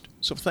honest.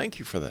 So thank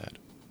you for that.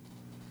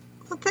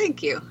 Well,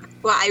 thank you.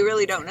 Well, I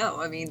really don't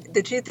know. I mean,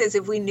 the truth is,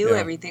 if we knew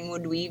everything,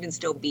 would we even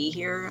still be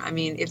here? I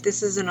mean, if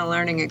this isn't a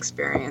learning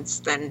experience,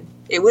 then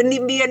it wouldn't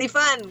even be any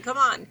fun. Come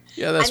on.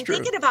 Yeah, that's true.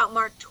 I'm thinking about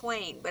Mark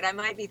Twain, but I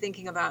might be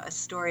thinking about a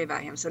story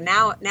about him. So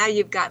now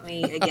you've got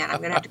me again. I'm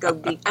going to have to go.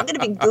 I'm going to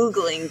be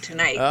Googling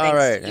tonight. All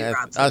right.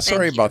 Rob, so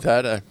sorry about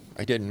that.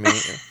 I didn't mean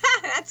it.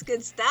 That's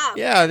good stuff.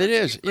 Yeah, it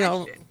is.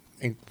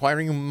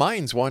 Inquiring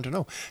minds want to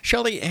know.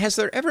 Shelley, has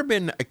there ever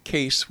been a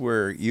case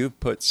where you've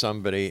put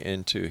somebody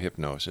into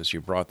hypnosis, you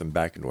brought them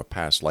back into a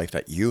past life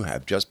that you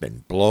have just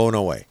been blown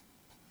away?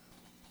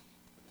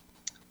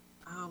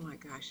 Oh my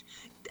gosh.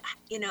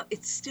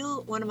 It's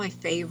still one of my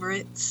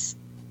favorites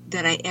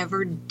that I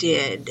ever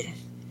did.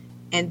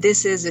 And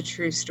this is a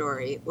true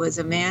story. It was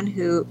a man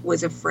who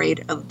was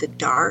afraid of the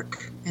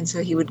dark. And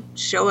so he would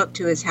show up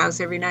to his house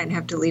every night and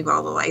have to leave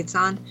all the lights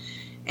on.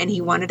 And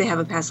he wanted to have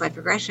a past life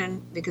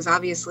regression because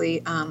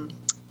obviously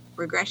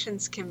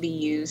regressions can be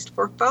used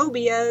for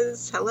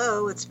phobias.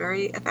 Hello, it's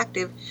very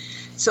effective.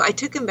 So I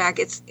took him back.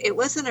 It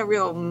wasn't a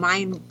real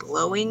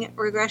mind-blowing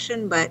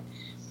regression, but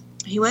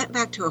he went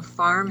back to a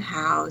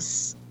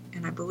farmhouse,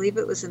 and I believe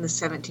it was in the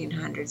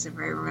 1700s, if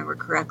I remember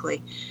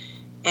correctly.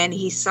 And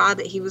he saw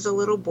that he was a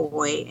little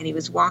boy, and he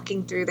was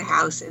walking through the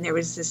house, and there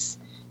was this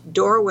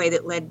doorway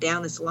that led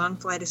down this long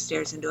flight of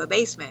stairs into a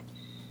basement.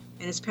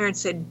 And his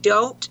parents said,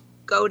 "Don't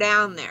go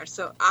down there."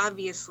 So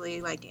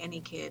obviously, like any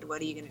kid,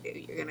 what are you going to do?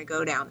 You're going to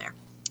go down there.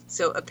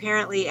 So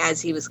apparently,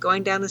 as he was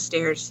going down the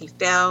stairs, he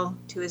fell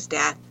to his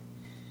death.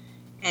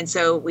 And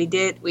so we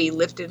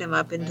lifted him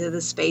up into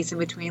the space in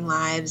between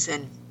lives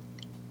and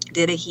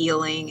did a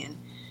healing and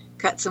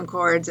cut some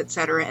cords,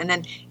 etc. And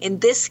then in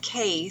this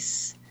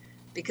case,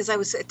 because I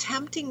was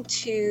attempting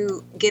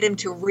to get him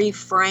to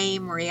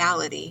reframe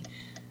reality,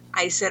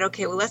 I said,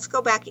 okay, well, let's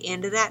go back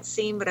into that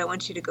scene, but I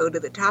want you to go to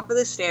the top of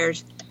the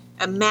stairs.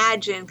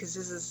 Imagine,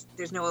 because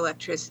there's no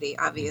electricity,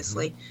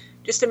 obviously.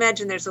 Just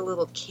imagine there's a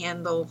little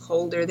candle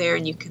holder there,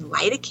 and you can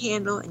light a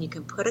candle, and you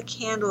can put a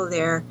candle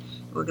there.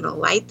 We're going to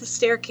light the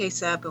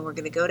staircase up, and we're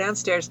going to go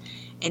downstairs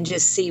and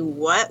just see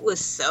what was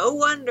so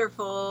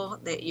wonderful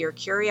that your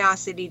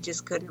curiosity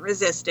just couldn't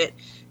resist it.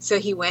 So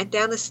he went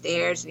down the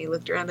stairs, and he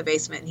looked around the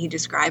basement, and he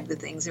described the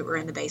things that were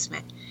in the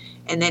basement.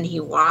 And then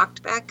he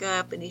walked back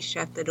up, and he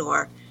shut the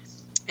door.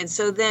 And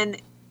so then,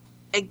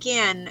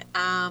 again,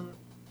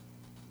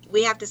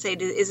 we have to say,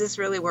 is this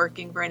really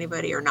working for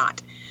anybody or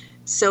not?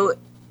 So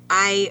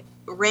I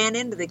ran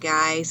into the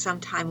guy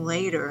sometime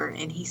later,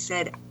 and he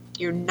said,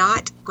 "You're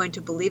not going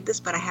to believe this,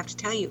 but I have to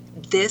tell you,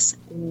 this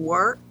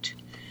worked.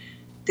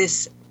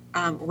 This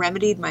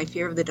remedied my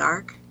fear of the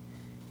dark,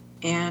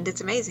 and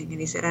it's amazing."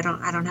 And he said, "I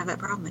don't have that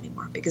problem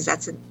anymore," because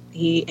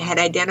he had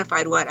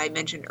identified what I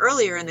mentioned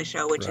earlier in the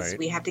show, which is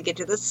we have to get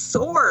to the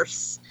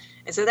source.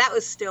 And so that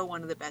was still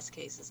one of the best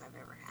cases I've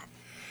ever had.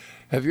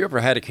 Have you ever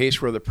had a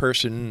case where the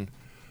person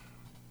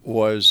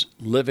was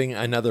living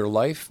another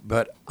life,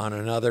 but on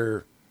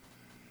another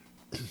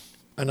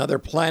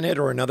planet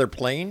or another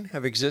plane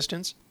of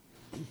existence?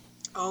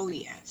 Oh,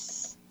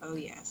 yes.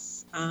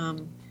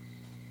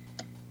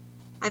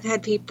 I've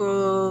had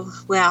people,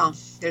 well,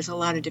 there's a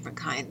lot of different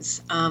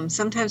kinds.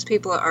 Sometimes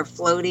people are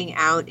floating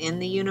out in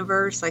the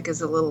universe, like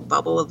as a little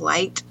bubble of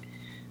light.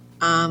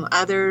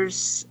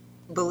 Others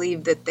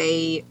believe that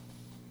they,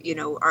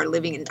 are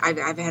living in,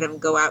 I've had them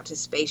go out to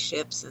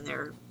spaceships and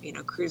they're,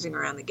 cruising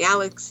around the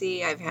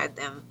galaxy. I've had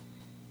them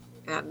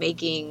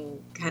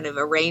making kind of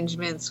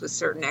arrangements with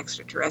certain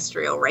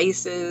extraterrestrial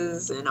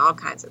races and all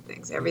kinds of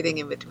things, everything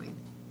in between.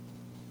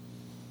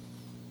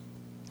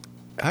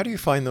 How do you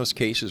find those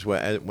cases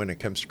when it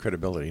comes to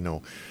credibility?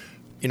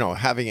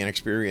 Having an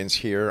experience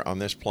here on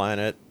this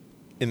planet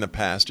in the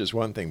past is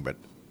one thing, but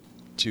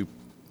to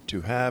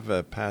have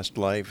a past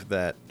life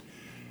that,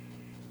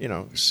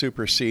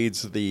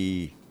 supersedes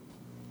the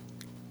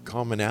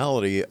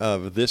commonality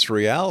of this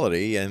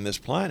reality and this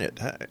planet,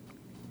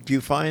 do you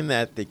find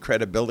that the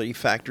credibility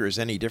factor is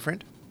any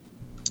different?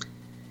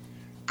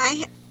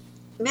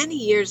 Many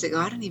years ago,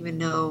 I don't even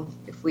know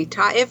if we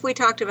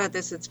talked about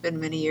this. It's been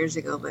many years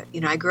ago, but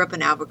I grew up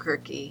in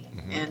Albuquerque,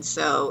 and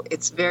so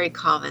it's very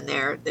common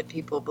there that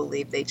people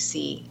believe they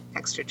see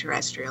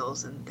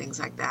extraterrestrials and things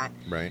like that.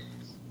 Right.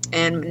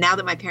 And now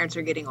that my parents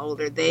are getting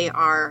older, they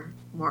are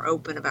more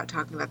open about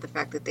talking about the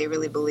fact that they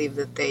really believe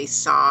that they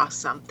saw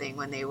something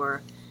when they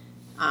were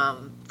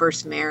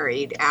first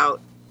married out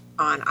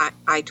on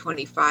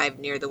I-25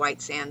 near the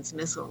White Sands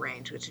Missile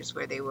Range, which is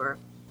where they were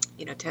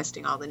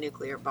testing all the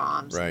nuclear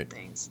bombs and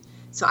things.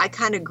 So I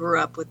kind of grew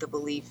up with the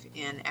belief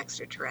in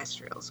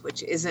extraterrestrials,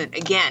 which isn't,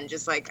 again,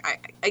 just like,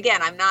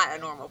 I'm not a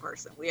normal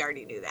person. We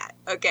already knew that.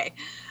 Okay.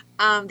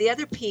 The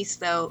other piece,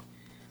 though,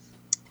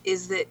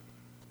 is that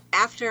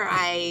after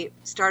I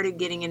started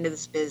getting into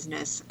this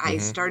business, I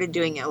started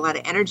doing a lot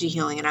of energy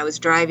healing, and I was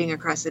driving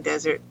across the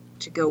desert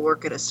to go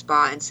work at a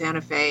spa in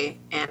Santa Fe,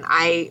 and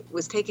I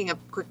was taking a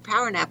quick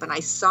power nap, and I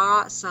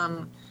saw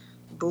some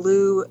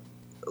blue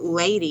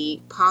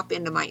lady pop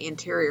into my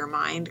interior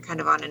mind, kind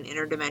of on an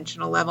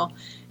interdimensional level.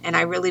 And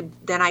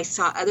then I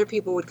saw other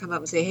people would come up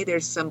and say, "Hey,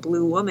 there's some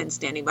blue woman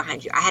standing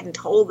behind you." I hadn't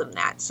told them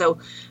that. So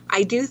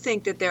I do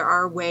think that there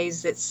are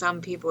ways that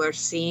some people are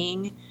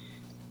seeing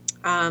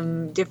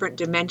different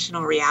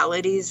dimensional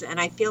realities. And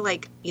I feel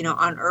like,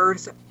 on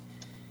Earth,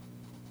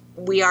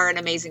 we are an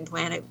amazing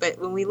planet, but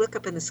when we look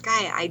up in the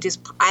sky,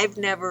 I've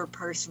never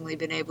personally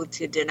been able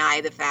to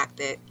deny the fact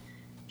that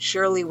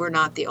surely we're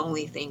not the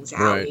only things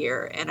out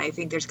here. And I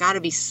think there's got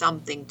to be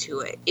something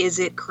to it. Is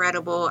it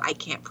credible? I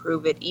can't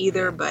prove it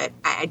either, but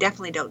I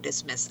definitely don't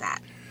dismiss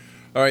that.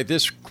 All right,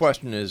 this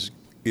question is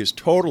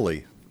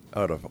totally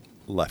out of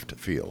left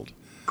field.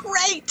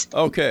 Great.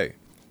 Okay.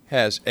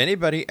 Has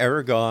anybody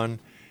ever gone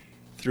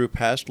through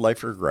past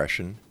life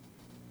regression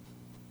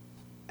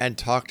and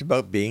talked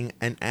about being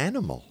an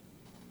animal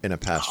in a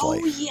past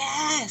life? Oh,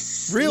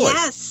 yes. Really?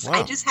 Yes. Wow.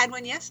 I just had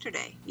one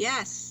yesterday.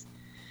 Yes.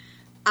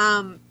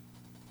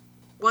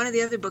 One of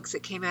the other books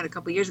that came out a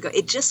couple years ago,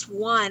 it just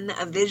won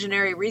a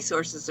Visionary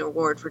Resources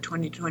Award for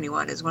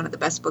 2021 as one of the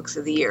best books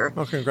of the year.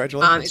 Oh,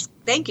 congratulations.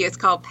 Thank you. It's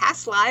called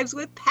Past Lives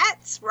with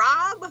Pets,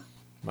 Rob.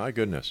 My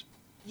goodness.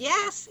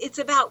 Yes, it's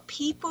about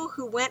people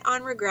who went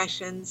on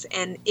regressions,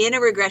 and in a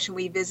regression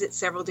we visit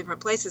several different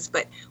places,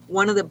 but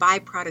one of the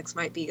byproducts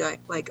might be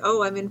like,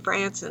 oh, I'm in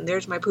France and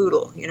there's my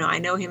poodle. You know, I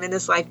know him in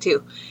this life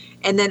too.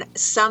 And then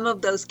some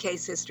of those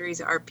case histories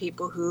are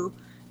people who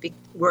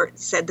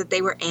said that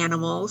they were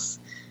animals.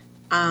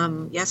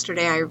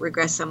 Yesterday I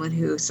regressed someone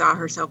who saw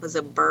herself as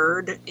a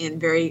bird in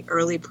very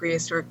early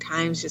prehistoric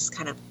times, just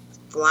kind of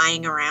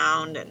flying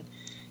around, and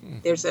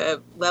there's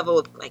a level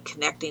of like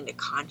connecting to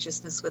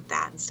consciousness with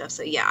that and stuff.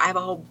 So yeah, I have a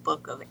whole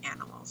book of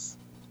animals.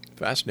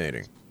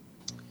 Fascinating.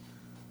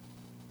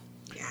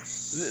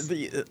 Yes.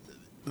 The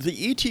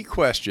ET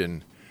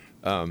question,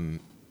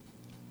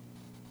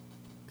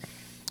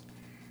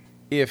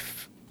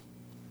 if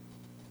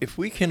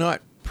we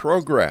cannot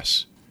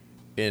progress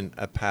in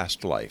a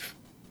past life,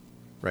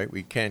 right?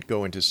 We can't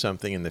go into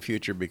something in the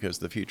future because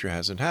the future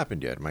hasn't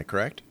happened yet. Am I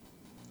correct?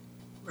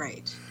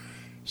 Right.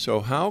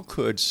 So how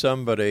could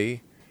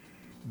somebody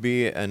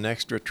be an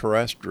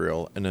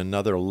extraterrestrial in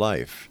another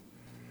life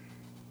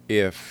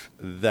if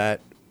that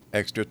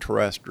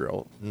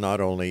extraterrestrial not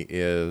only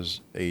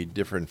is a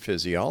different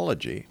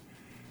physiology,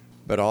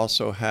 but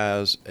also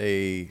has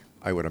I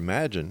would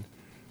imagine,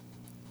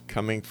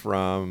 coming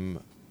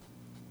from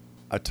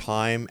a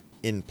time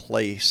in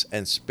place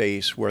and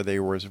space where they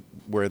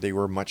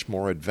were much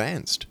more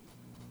advanced?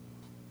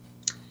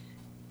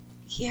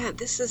 Yeah,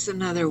 this is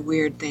another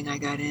weird thing I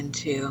got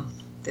into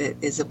that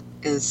is a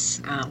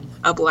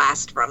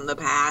blast from the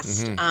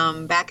past.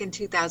 Mm-hmm. Back in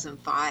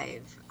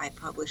 2005, I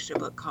published a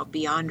book called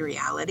Beyond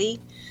Reality,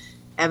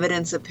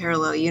 Evidence of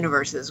Parallel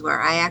Universes,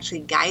 where I actually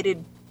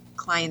guided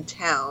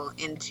clientele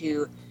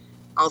into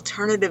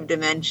alternative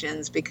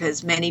dimensions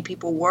because many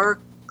people were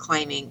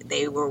claiming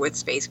they were with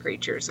space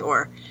creatures,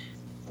 or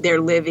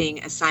they're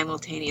living a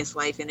simultaneous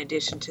life in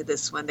addition to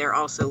this one. They're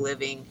also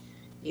living,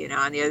 you know,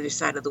 on the other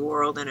side of the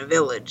world in a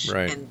village,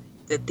 right. And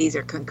that these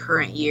are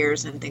concurrent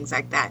years and things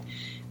like that.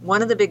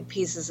 One of the big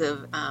pieces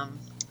of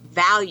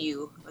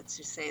value, let's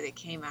just say, that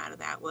came out of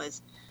that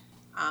was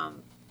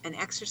an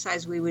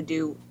exercise we would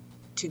do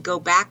to go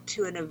back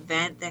to an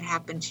event that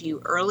happened to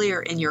you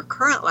earlier in your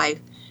current life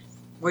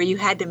where you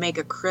had to make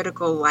a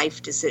critical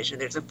life decision.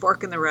 There's a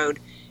fork in the road,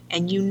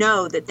 and you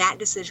know that that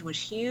decision was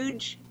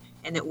huge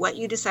and that what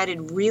you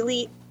decided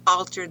really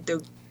altered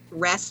the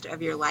rest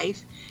of your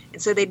life.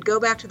 And so they'd go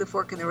back to the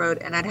fork in the road,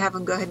 and I'd have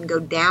them go ahead and go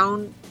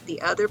down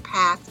the other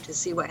path to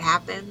see what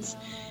happens.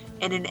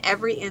 And in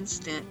every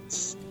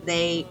instance,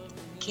 they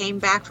came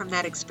back from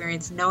that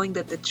experience knowing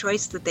that the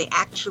choice that they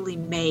actually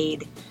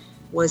made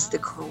was the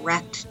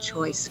correct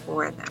choice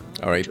for them.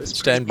 All right,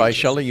 stand by,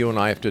 Shelley. You and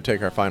I have to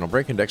take our final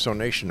break. In Exo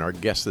Nation, our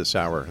guest this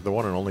hour, the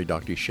one and only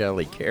Dr.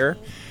 Shelley KAEHR.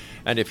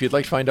 And if you'd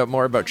like to find out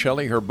more about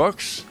Shelley, her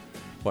books,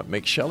 what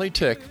makes Shelley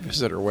tick,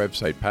 visit her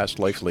website,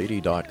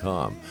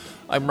 pastlifelady.com.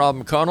 I'm Rob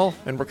McConnell,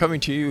 and we're coming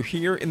to you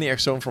here in the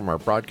X Zone from our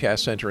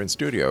broadcast center and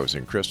studios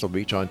in Crystal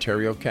Beach,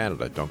 Ontario,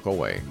 Canada. Don't go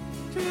away.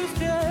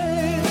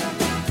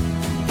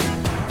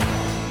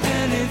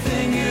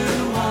 Anything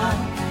you want,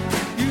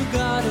 you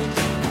got it.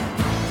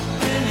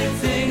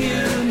 Anything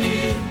you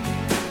need,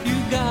 you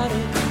got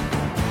it.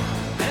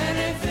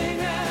 Anything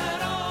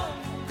at all.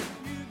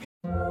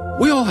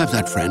 We all have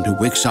that friend who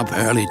wakes up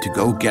early to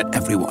go get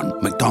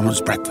everyone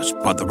McDonald's breakfast,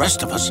 while the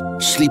rest of us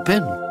sleep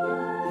in.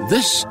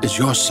 This is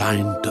your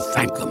sign to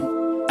thank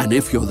them. And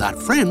if you're that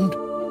friend,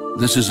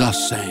 this is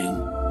us saying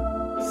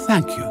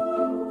thank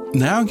you.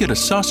 Now get a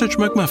sausage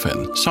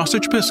McMuffin,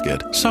 sausage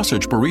biscuit,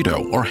 sausage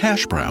burrito, or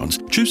hash browns.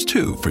 Choose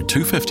 2 for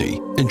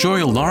 $2.50.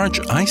 Enjoy a large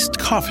iced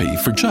coffee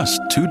for just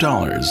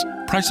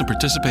 $2. Price and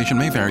participation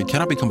may vary.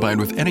 Cannot be combined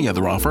with any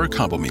other offer or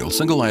combo meal.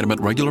 Single item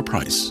at regular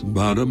price.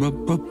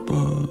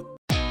 Ba-da-ba-ba-ba.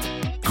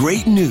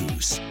 Great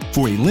news!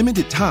 For a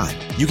limited time,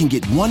 you can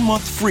get 1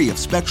 month free of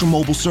Spectrum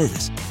Mobile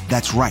service.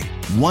 That's right,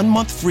 1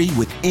 month free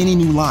with any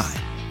new line.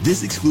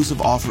 This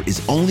exclusive offer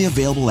is only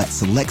available at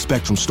select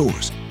Spectrum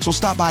stores, so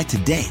stop by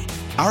today.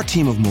 Our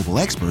team of mobile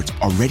experts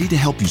are ready to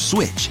help you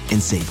switch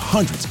and save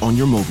hundreds on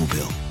your mobile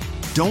bill.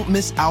 Don't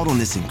miss out on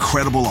this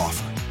incredible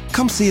offer.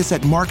 Come see us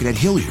at Market at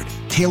Hilliard,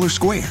 Taylor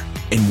Square,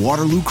 and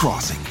Waterloo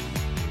Crossing.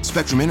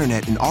 Spectrum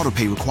Internet and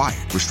autopay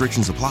required.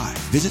 Restrictions apply.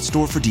 Visit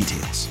store for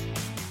details.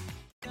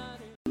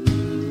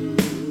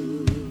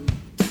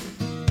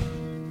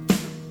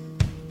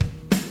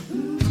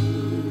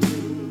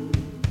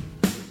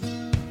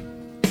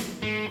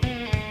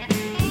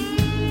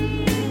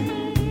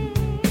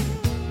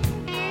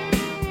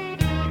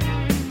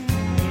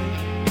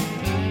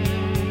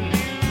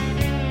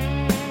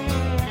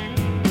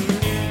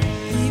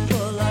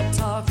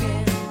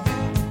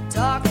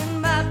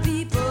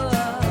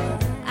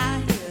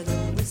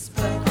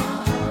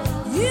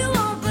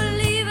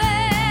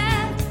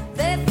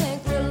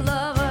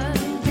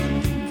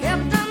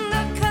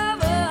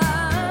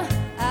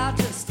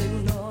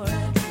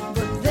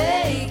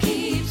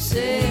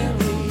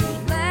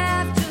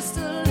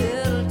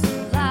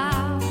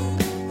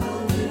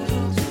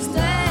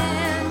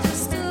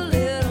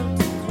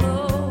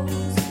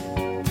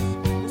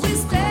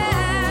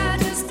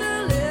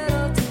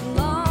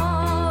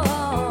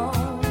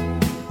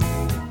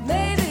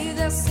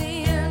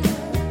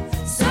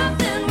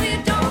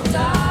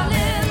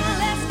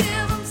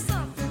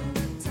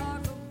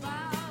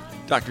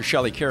 Dr.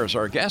 Shelley KAEHR is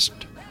our guest,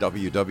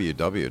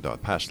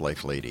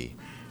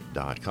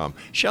 www.pastlifelady.com.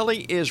 Shelley,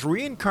 is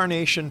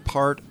reincarnation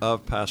part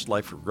of past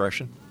life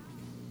regression?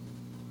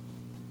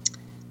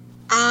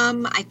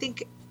 I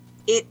think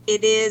it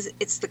is.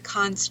 It's the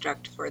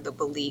construct for the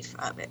belief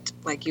of it.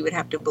 Like you would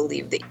have to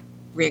believe the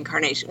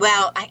reincarnation.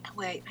 Well, I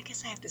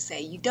guess I have to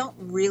say you don't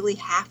really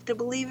have to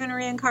believe in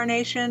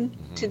reincarnation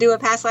to do a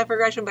past life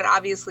regression, but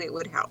obviously it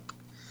would help.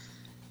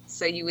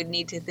 So you would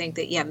need to think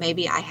that, yeah,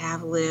 maybe I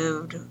have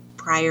lived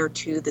prior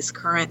to this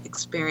current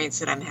experience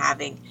that I'm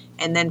having.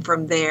 And then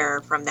from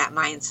there, from that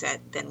mindset,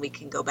 then we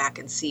can go back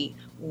and see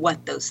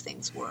what those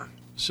things were.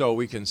 So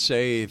we can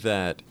say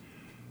that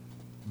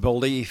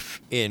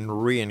belief in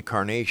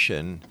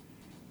reincarnation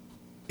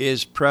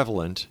is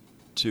prevalent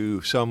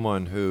to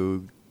someone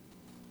who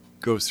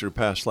goes through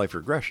past life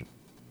regression.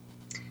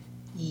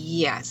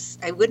 Yes,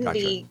 it wouldn't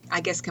be,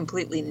 I guess,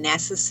 completely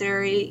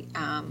necessary.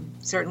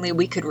 Certainly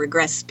we could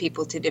regress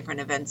people to different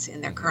events in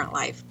their current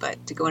life,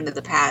 but to go into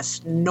the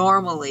past,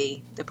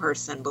 normally the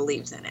person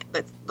believes in it.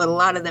 But a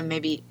lot of them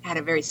maybe had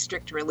a very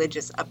strict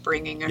religious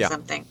upbringing or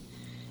something.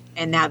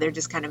 And now they're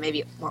just kind of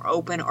maybe more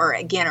open, or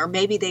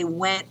maybe they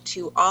went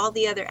to all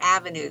the other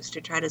avenues to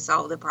try to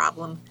solve the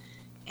problem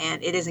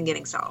and it isn't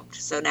getting solved.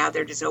 So now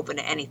they're just open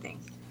to anything.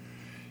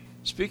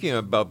 Speaking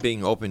about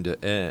being open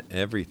to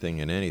everything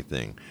and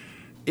anything,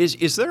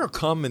 is there a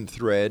common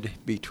thread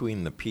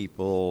between the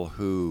people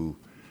who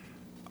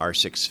are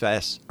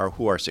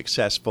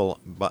successful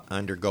but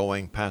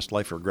undergoing past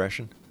life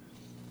regression?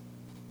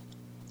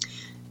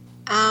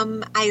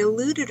 I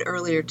alluded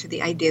earlier to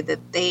the idea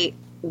that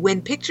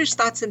when pictures,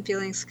 thoughts, and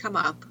feelings come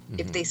up,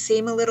 if they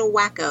seem a little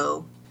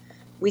wacko,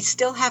 we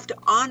still have to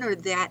honor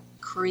that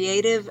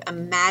creative,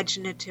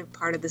 imaginative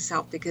part of the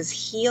self, because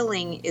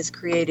healing is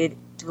created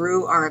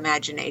through our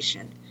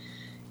imagination.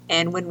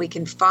 And when we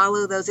can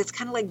follow those, it's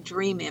kind of like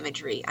dream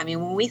imagery. I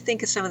mean, when we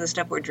think of some of the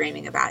stuff we're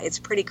dreaming about, it's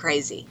pretty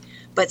crazy.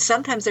 But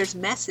sometimes there's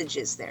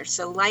messages there.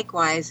 So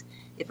likewise,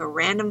 if a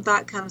random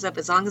thought comes up,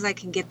 as long as I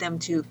can get them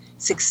to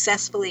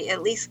successfully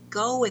at least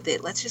go with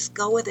it, let's just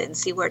go with it and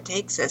see where it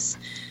takes us,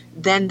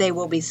 then they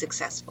will be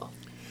successful.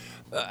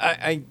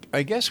 I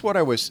guess what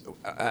I was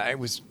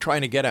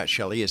trying to get at,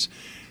 Shelley, is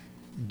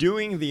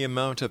doing the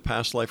amount of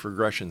past life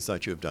regressions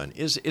that you've done.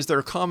 Is there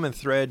a common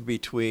thread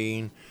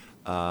between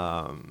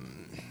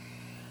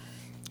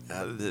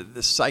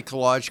the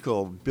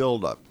psychological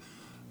buildup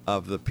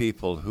of the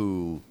people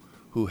who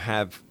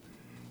have,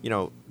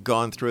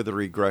 gone through the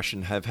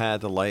regression, have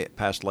had the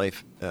past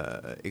life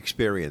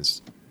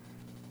experience?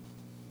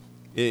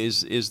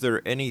 Is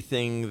there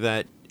anything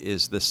that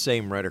is the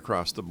same right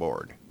across the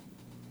board?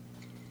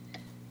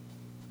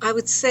 I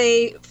would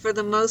say for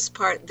the most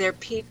part, they're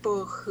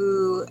people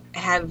who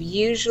have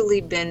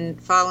usually been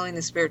following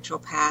the spiritual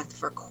path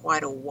for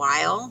quite a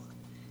while.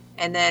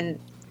 And then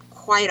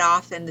quite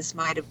often this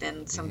might have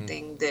been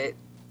something that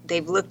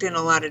they've looked in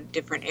a lot of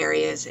different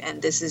areas,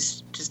 and this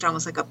is just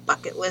almost like a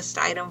bucket list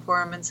item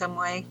for them in some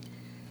way.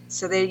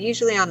 So they're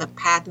usually on the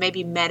path,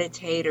 maybe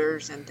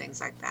meditators and things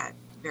like that.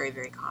 Very,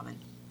 very common.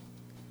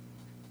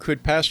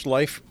 Could past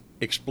life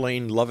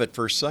explain love at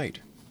first sight?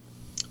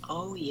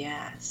 Oh,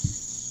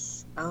 yes.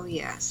 Oh,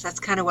 yes. That's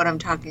kind of what I'm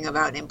talking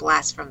about in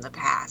Blast from the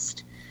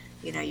Past.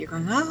 You're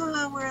going,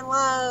 oh, we're in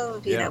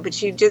love,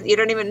 but you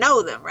don't even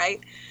know them,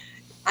 right?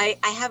 I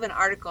have an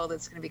article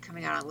that's going to be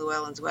coming out on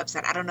Llewellyn's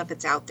website. I don't know if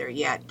it's out there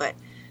yet, but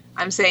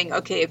I'm saying,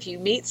 okay, if you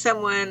meet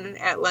someone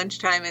at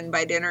lunchtime and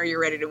by dinner you're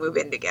ready to move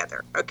in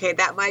together, okay,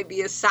 that might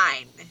be a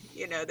sign,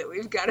 that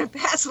we've got a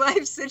past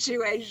life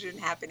situation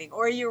happening.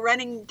 Or you're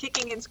running,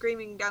 kicking and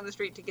screaming down the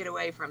street to get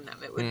away from them.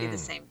 It would be the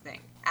same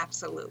thing.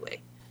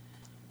 Absolutely.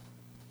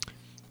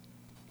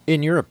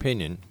 In your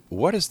opinion,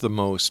 what is the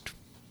most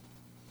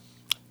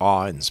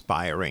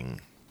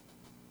awe-inspiring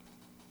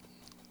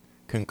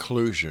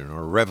conclusion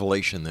or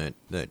revelation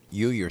that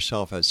you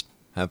yourself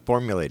have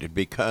formulated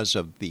because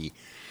of the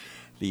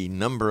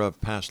number of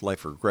past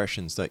life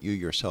regressions that you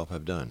yourself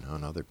have done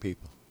on other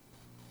people?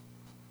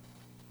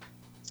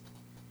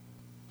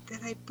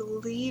 That I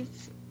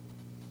believe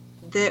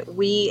that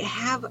we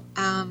have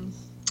a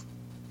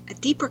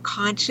deeper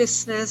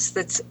consciousness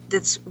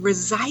that's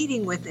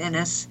residing within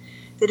us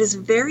that is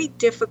very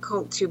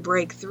difficult to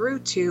break through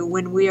to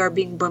when we are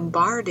being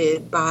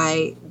bombarded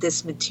by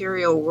this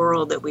material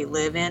world that we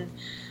live in.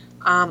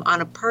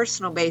 On a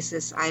personal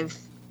basis, I've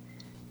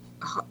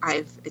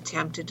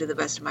attempted to the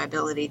best of my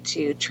ability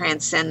to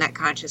transcend that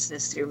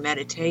consciousness through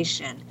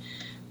meditation.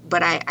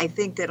 But I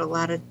think that a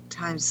lot of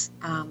times,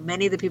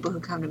 many of the people who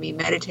come to me,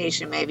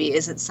 meditation maybe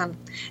isn't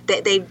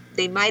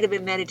they might have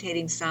been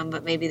meditating some,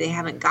 but maybe they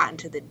haven't gotten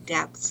to the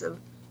depths of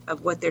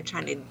what they're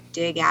trying to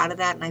dig out of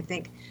that. And I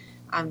think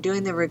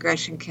doing the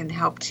regression can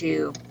help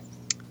to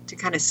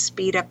kind of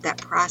speed up that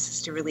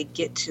process to really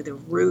get to the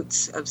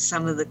roots of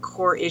some of the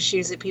core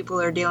issues that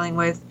people are dealing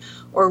with,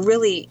 or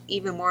really,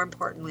 even more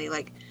importantly,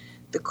 like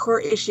the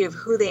core issue of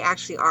who they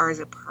actually are as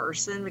a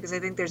person, because I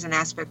think there's an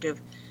aspect of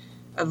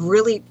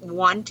really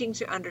wanting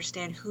to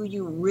understand who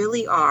you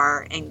really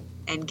are and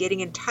getting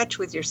in touch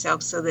with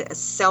yourself so that a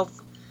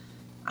self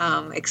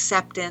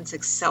acceptance,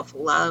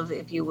 self-love,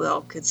 if you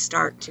will, could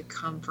start to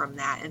come from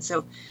that. And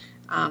so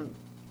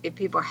if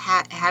people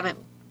haven't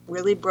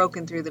really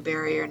broken through the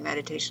barrier in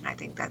meditation, I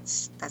think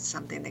that's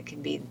something that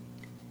can be,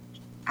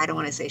 I don't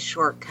want to say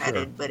shortcutted,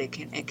 Sure. but it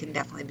can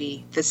definitely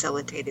be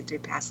facilitated through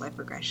past life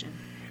regression.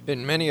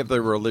 In many of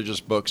the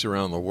religious books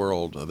around the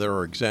world, there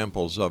are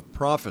examples of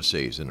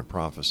prophecies, and a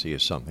prophecy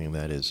is something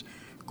that is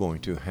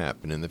going to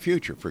happen in the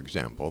future. For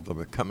example,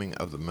 the coming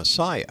of the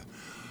Messiah,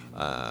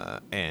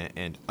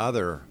 and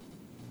other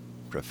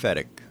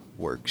prophetic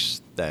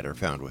works that are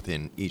found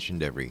within each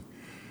and every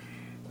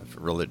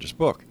religious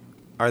book.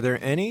 Are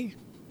there any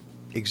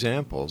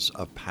examples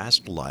of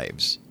past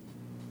lives,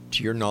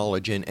 to your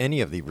knowledge, in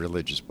any of the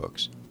religious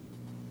books?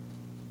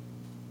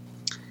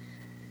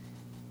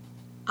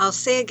 I'll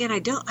say again, I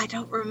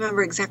don't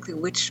remember exactly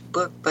which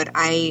book, but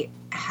I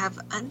have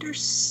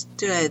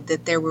understood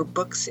that there were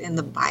books in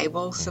the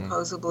Bible,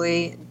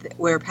 supposedly,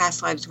 where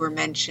past lives were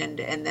mentioned,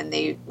 and then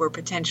they were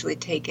potentially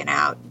taken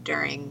out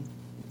during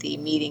the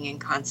meeting in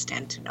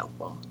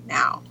Constantinople.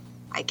 Now,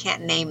 I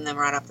can't name them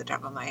right off the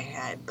top of my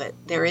head, but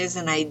there is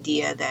an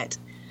idea that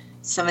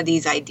some of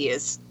these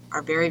ideas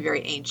are very,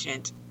 very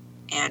ancient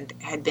and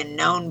had been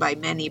known by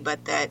many,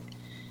 but that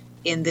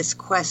in this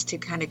quest to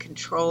kind of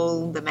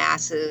control the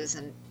masses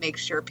and make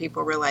sure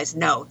people realize,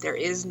 no, there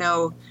is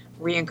no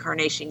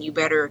reincarnation. You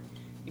better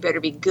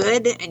be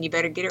good, and you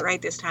better get it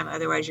right this time.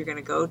 Otherwise, you're going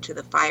to go to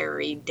the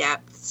fiery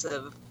depths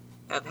of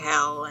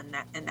hell, and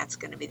that's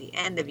going to be the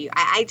end of you.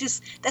 I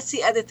just, that's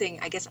the other thing.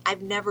 I guess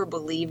I've never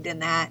believed in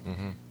that.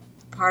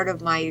 Part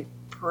of my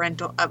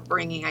parental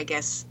upbringing, I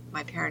guess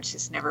my parents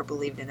just never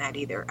believed in that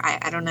either.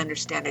 I don't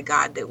understand a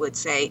God that would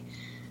say,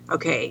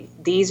 okay,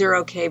 these are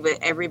okay, but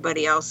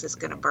everybody else is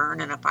going to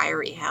burn in a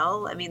fiery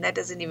hell. I mean, that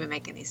doesn't even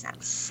make any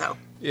sense. So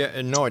Yeah,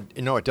 and no,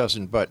 it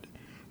doesn't. But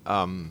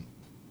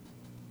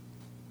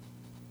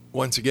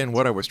once again,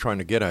 what I was trying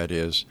to get at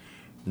is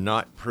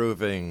not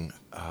proving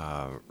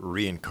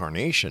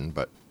reincarnation,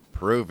 but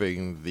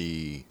proving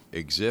the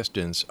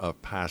existence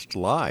of past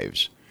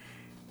lives.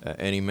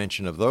 Any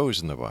mention of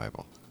those in the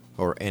Bible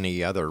or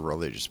any other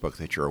religious book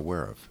that you're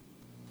aware of?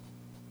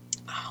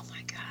 oh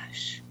my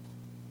gosh,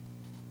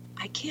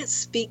 I can't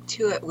speak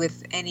to it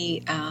with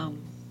any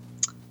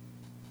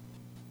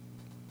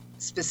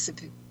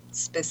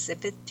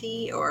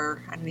specificity,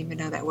 or I don't even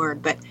know that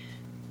word, but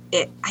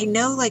I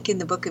know, like in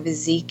the book of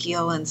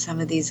Ezekiel and some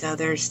of these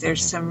others,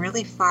 there's some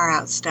really far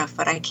out stuff,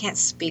 but I can't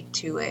speak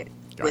to it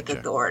with Gotcha.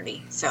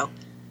 authority. So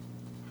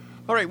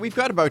All right, we've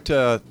got about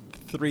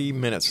 3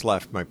 minutes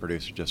left, my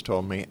producer just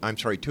told me. I'm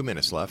sorry, 2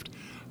 minutes left.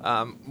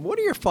 What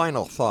are your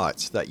final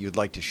thoughts that you'd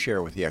like to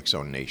share with the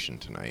X-Zone Nation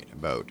tonight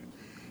about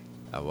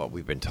what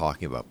we've been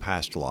talking about,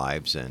 past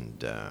lives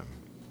and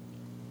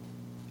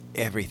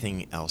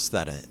everything else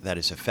that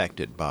is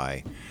affected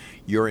by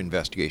your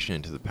investigation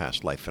into the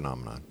past life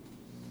phenomenon?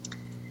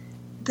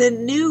 the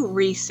new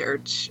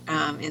research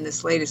in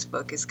this latest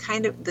book is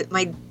kind of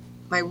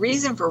my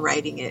reason for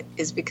writing it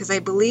is because I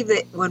believe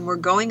that when we're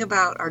going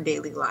about our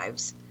daily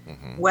lives,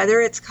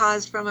 whether it's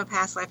caused from a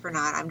past life or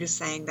not, I'm just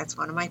saying that's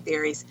one of my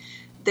theories,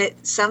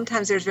 that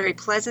sometimes there's very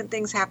pleasant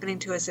things happening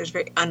to us, there's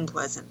very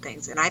unpleasant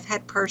things. And I've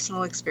had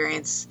personal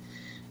experience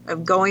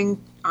of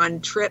going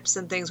on trips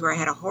and things where I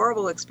had a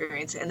horrible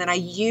experience. And then I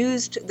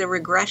used the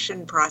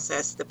regression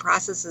process, the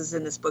processes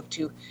in this book,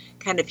 to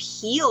kind of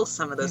heal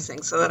some of those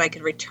things so that I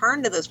could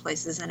return to those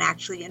places and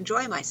actually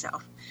enjoy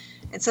myself.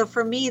 And so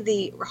for me,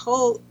 the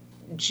whole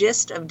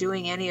gist of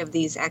doing any of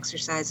these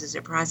exercises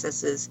or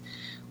processes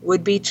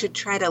would be to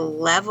try to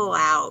level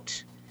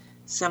out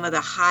some of the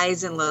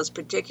highs and lows,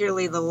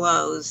 particularly the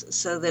lows,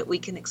 so that we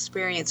can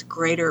experience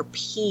greater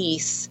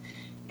peace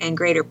and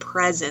greater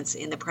presence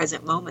in the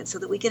present moment so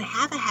that we can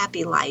have a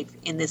happy life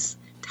in this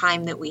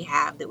time that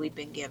we've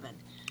been given.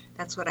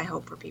 That's what I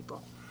hope for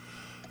people.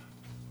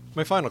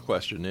 My final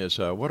question is,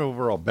 what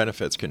overall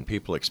benefits can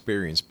people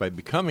experience by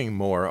becoming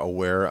more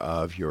aware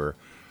of your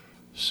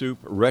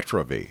soup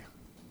retrovie?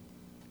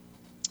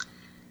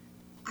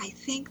 I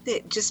think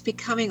that just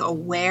becoming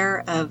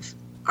aware of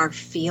our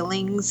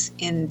feelings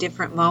in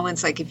different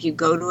moments, like if you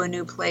go to a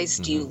new place,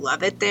 do you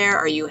love it there?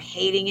 Are you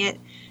hating it?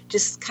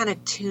 Just kind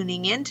of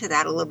tuning into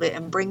that a little bit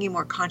and bringing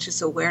more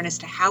conscious awareness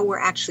to how we're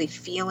actually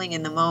feeling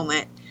in the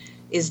moment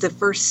is the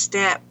first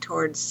step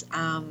towards,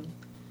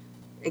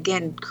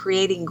 again,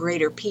 creating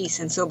greater peace.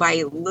 And so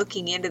by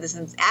looking into this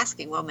and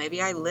asking, well,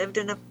 maybe I lived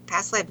in a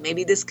past life,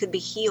 maybe this could be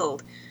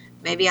healed.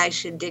 Maybe I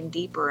should dig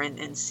deeper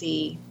and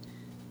see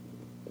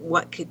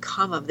what could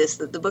come of this.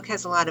 The book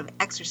has a lot of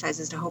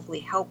exercises to hopefully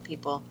help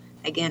people,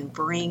 again,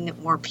 bring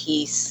more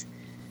peace,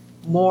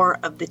 more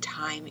of the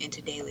time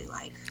into daily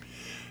life.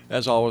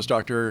 As always,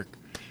 Doctor,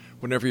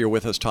 whenever you're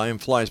with us, time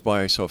flies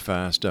by so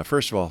fast.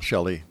 First of all,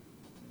 Shelley,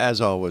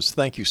 as always,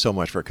 thank you so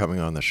much for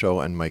coming on the show,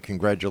 and my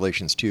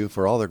congratulations to you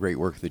for all the great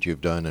work that you've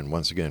done, and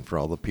once again, for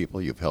all the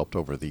people you've helped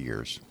over the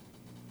years.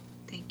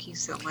 Thank you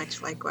so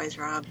much. Likewise,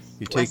 Rob.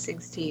 You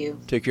Blessings to you.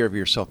 Take care of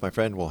yourself, my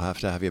friend. We'll have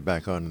to have you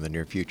back on in the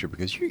near future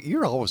because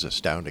you're always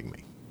astounding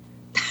me.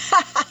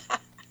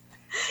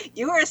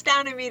 You were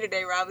astounding me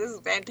today, Rob. This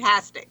is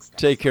fantastic stuff.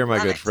 Take care, my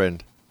Love good it.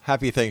 friend.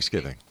 Happy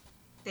Thanksgiving.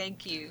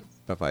 Thank you.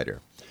 Bye-bye, dear.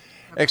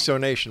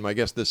 X-Zone Nation, my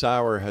guest this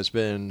hour has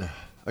been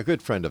a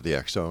good friend of the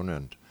X-Zone,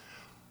 and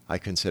I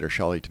consider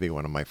Shelley to be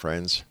one of my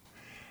friends.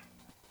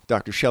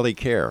 Dr. Shelley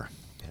KAEHR,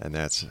 and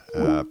that's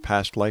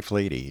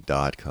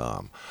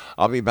pastlifelady.com.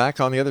 I'll be back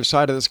on the other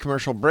side of this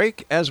commercial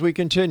break as we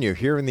continue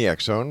here in the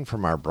X-Zone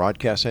from our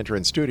broadcast center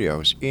and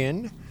studios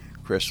in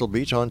Crystal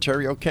Beach,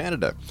 Ontario,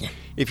 Canada.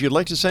 If you'd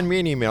like to send me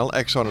an email,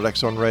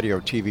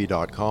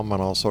 xzone@xzoneradiotv.com,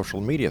 on all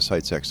social media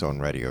sites, X-Zone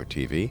Radio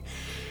TV.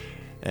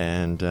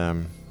 And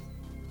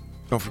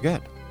don't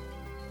forget,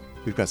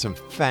 we've got some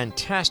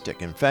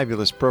fantastic and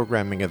fabulous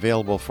programming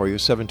available for you,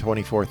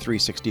 7/24,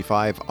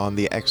 365 on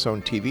the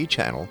X-Zone TV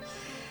channel.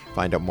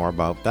 Find out more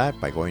about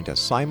that by going to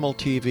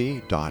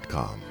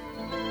simultv.com.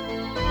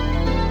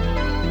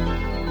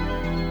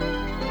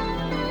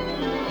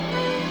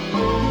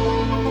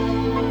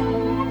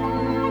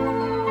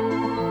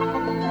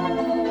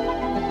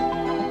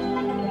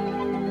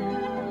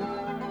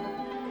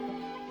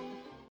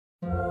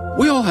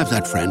 We all have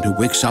that friend who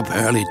wakes up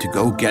early to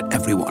go get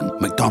everyone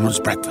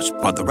McDonald's breakfast,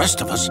 while the rest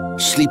of us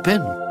sleep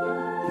in.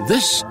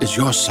 This is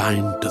your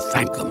sign to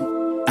thank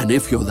them. And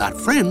if you're that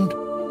friend,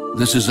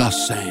 this is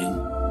us saying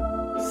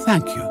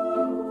thank you.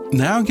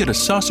 Now get a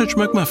sausage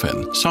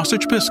McMuffin,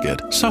 sausage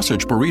biscuit,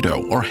 sausage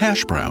burrito, or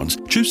hash browns.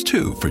 Choose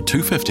 2 for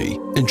 $2.50.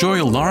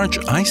 Enjoy a large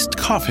iced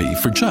coffee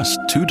for just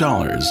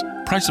 $2.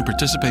 Price and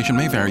participation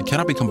may vary.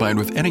 Cannot be combined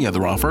with any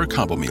other offer or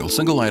combo meal.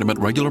 Single item at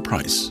regular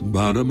price.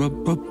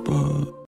 Ba-da-ba-ba-ba.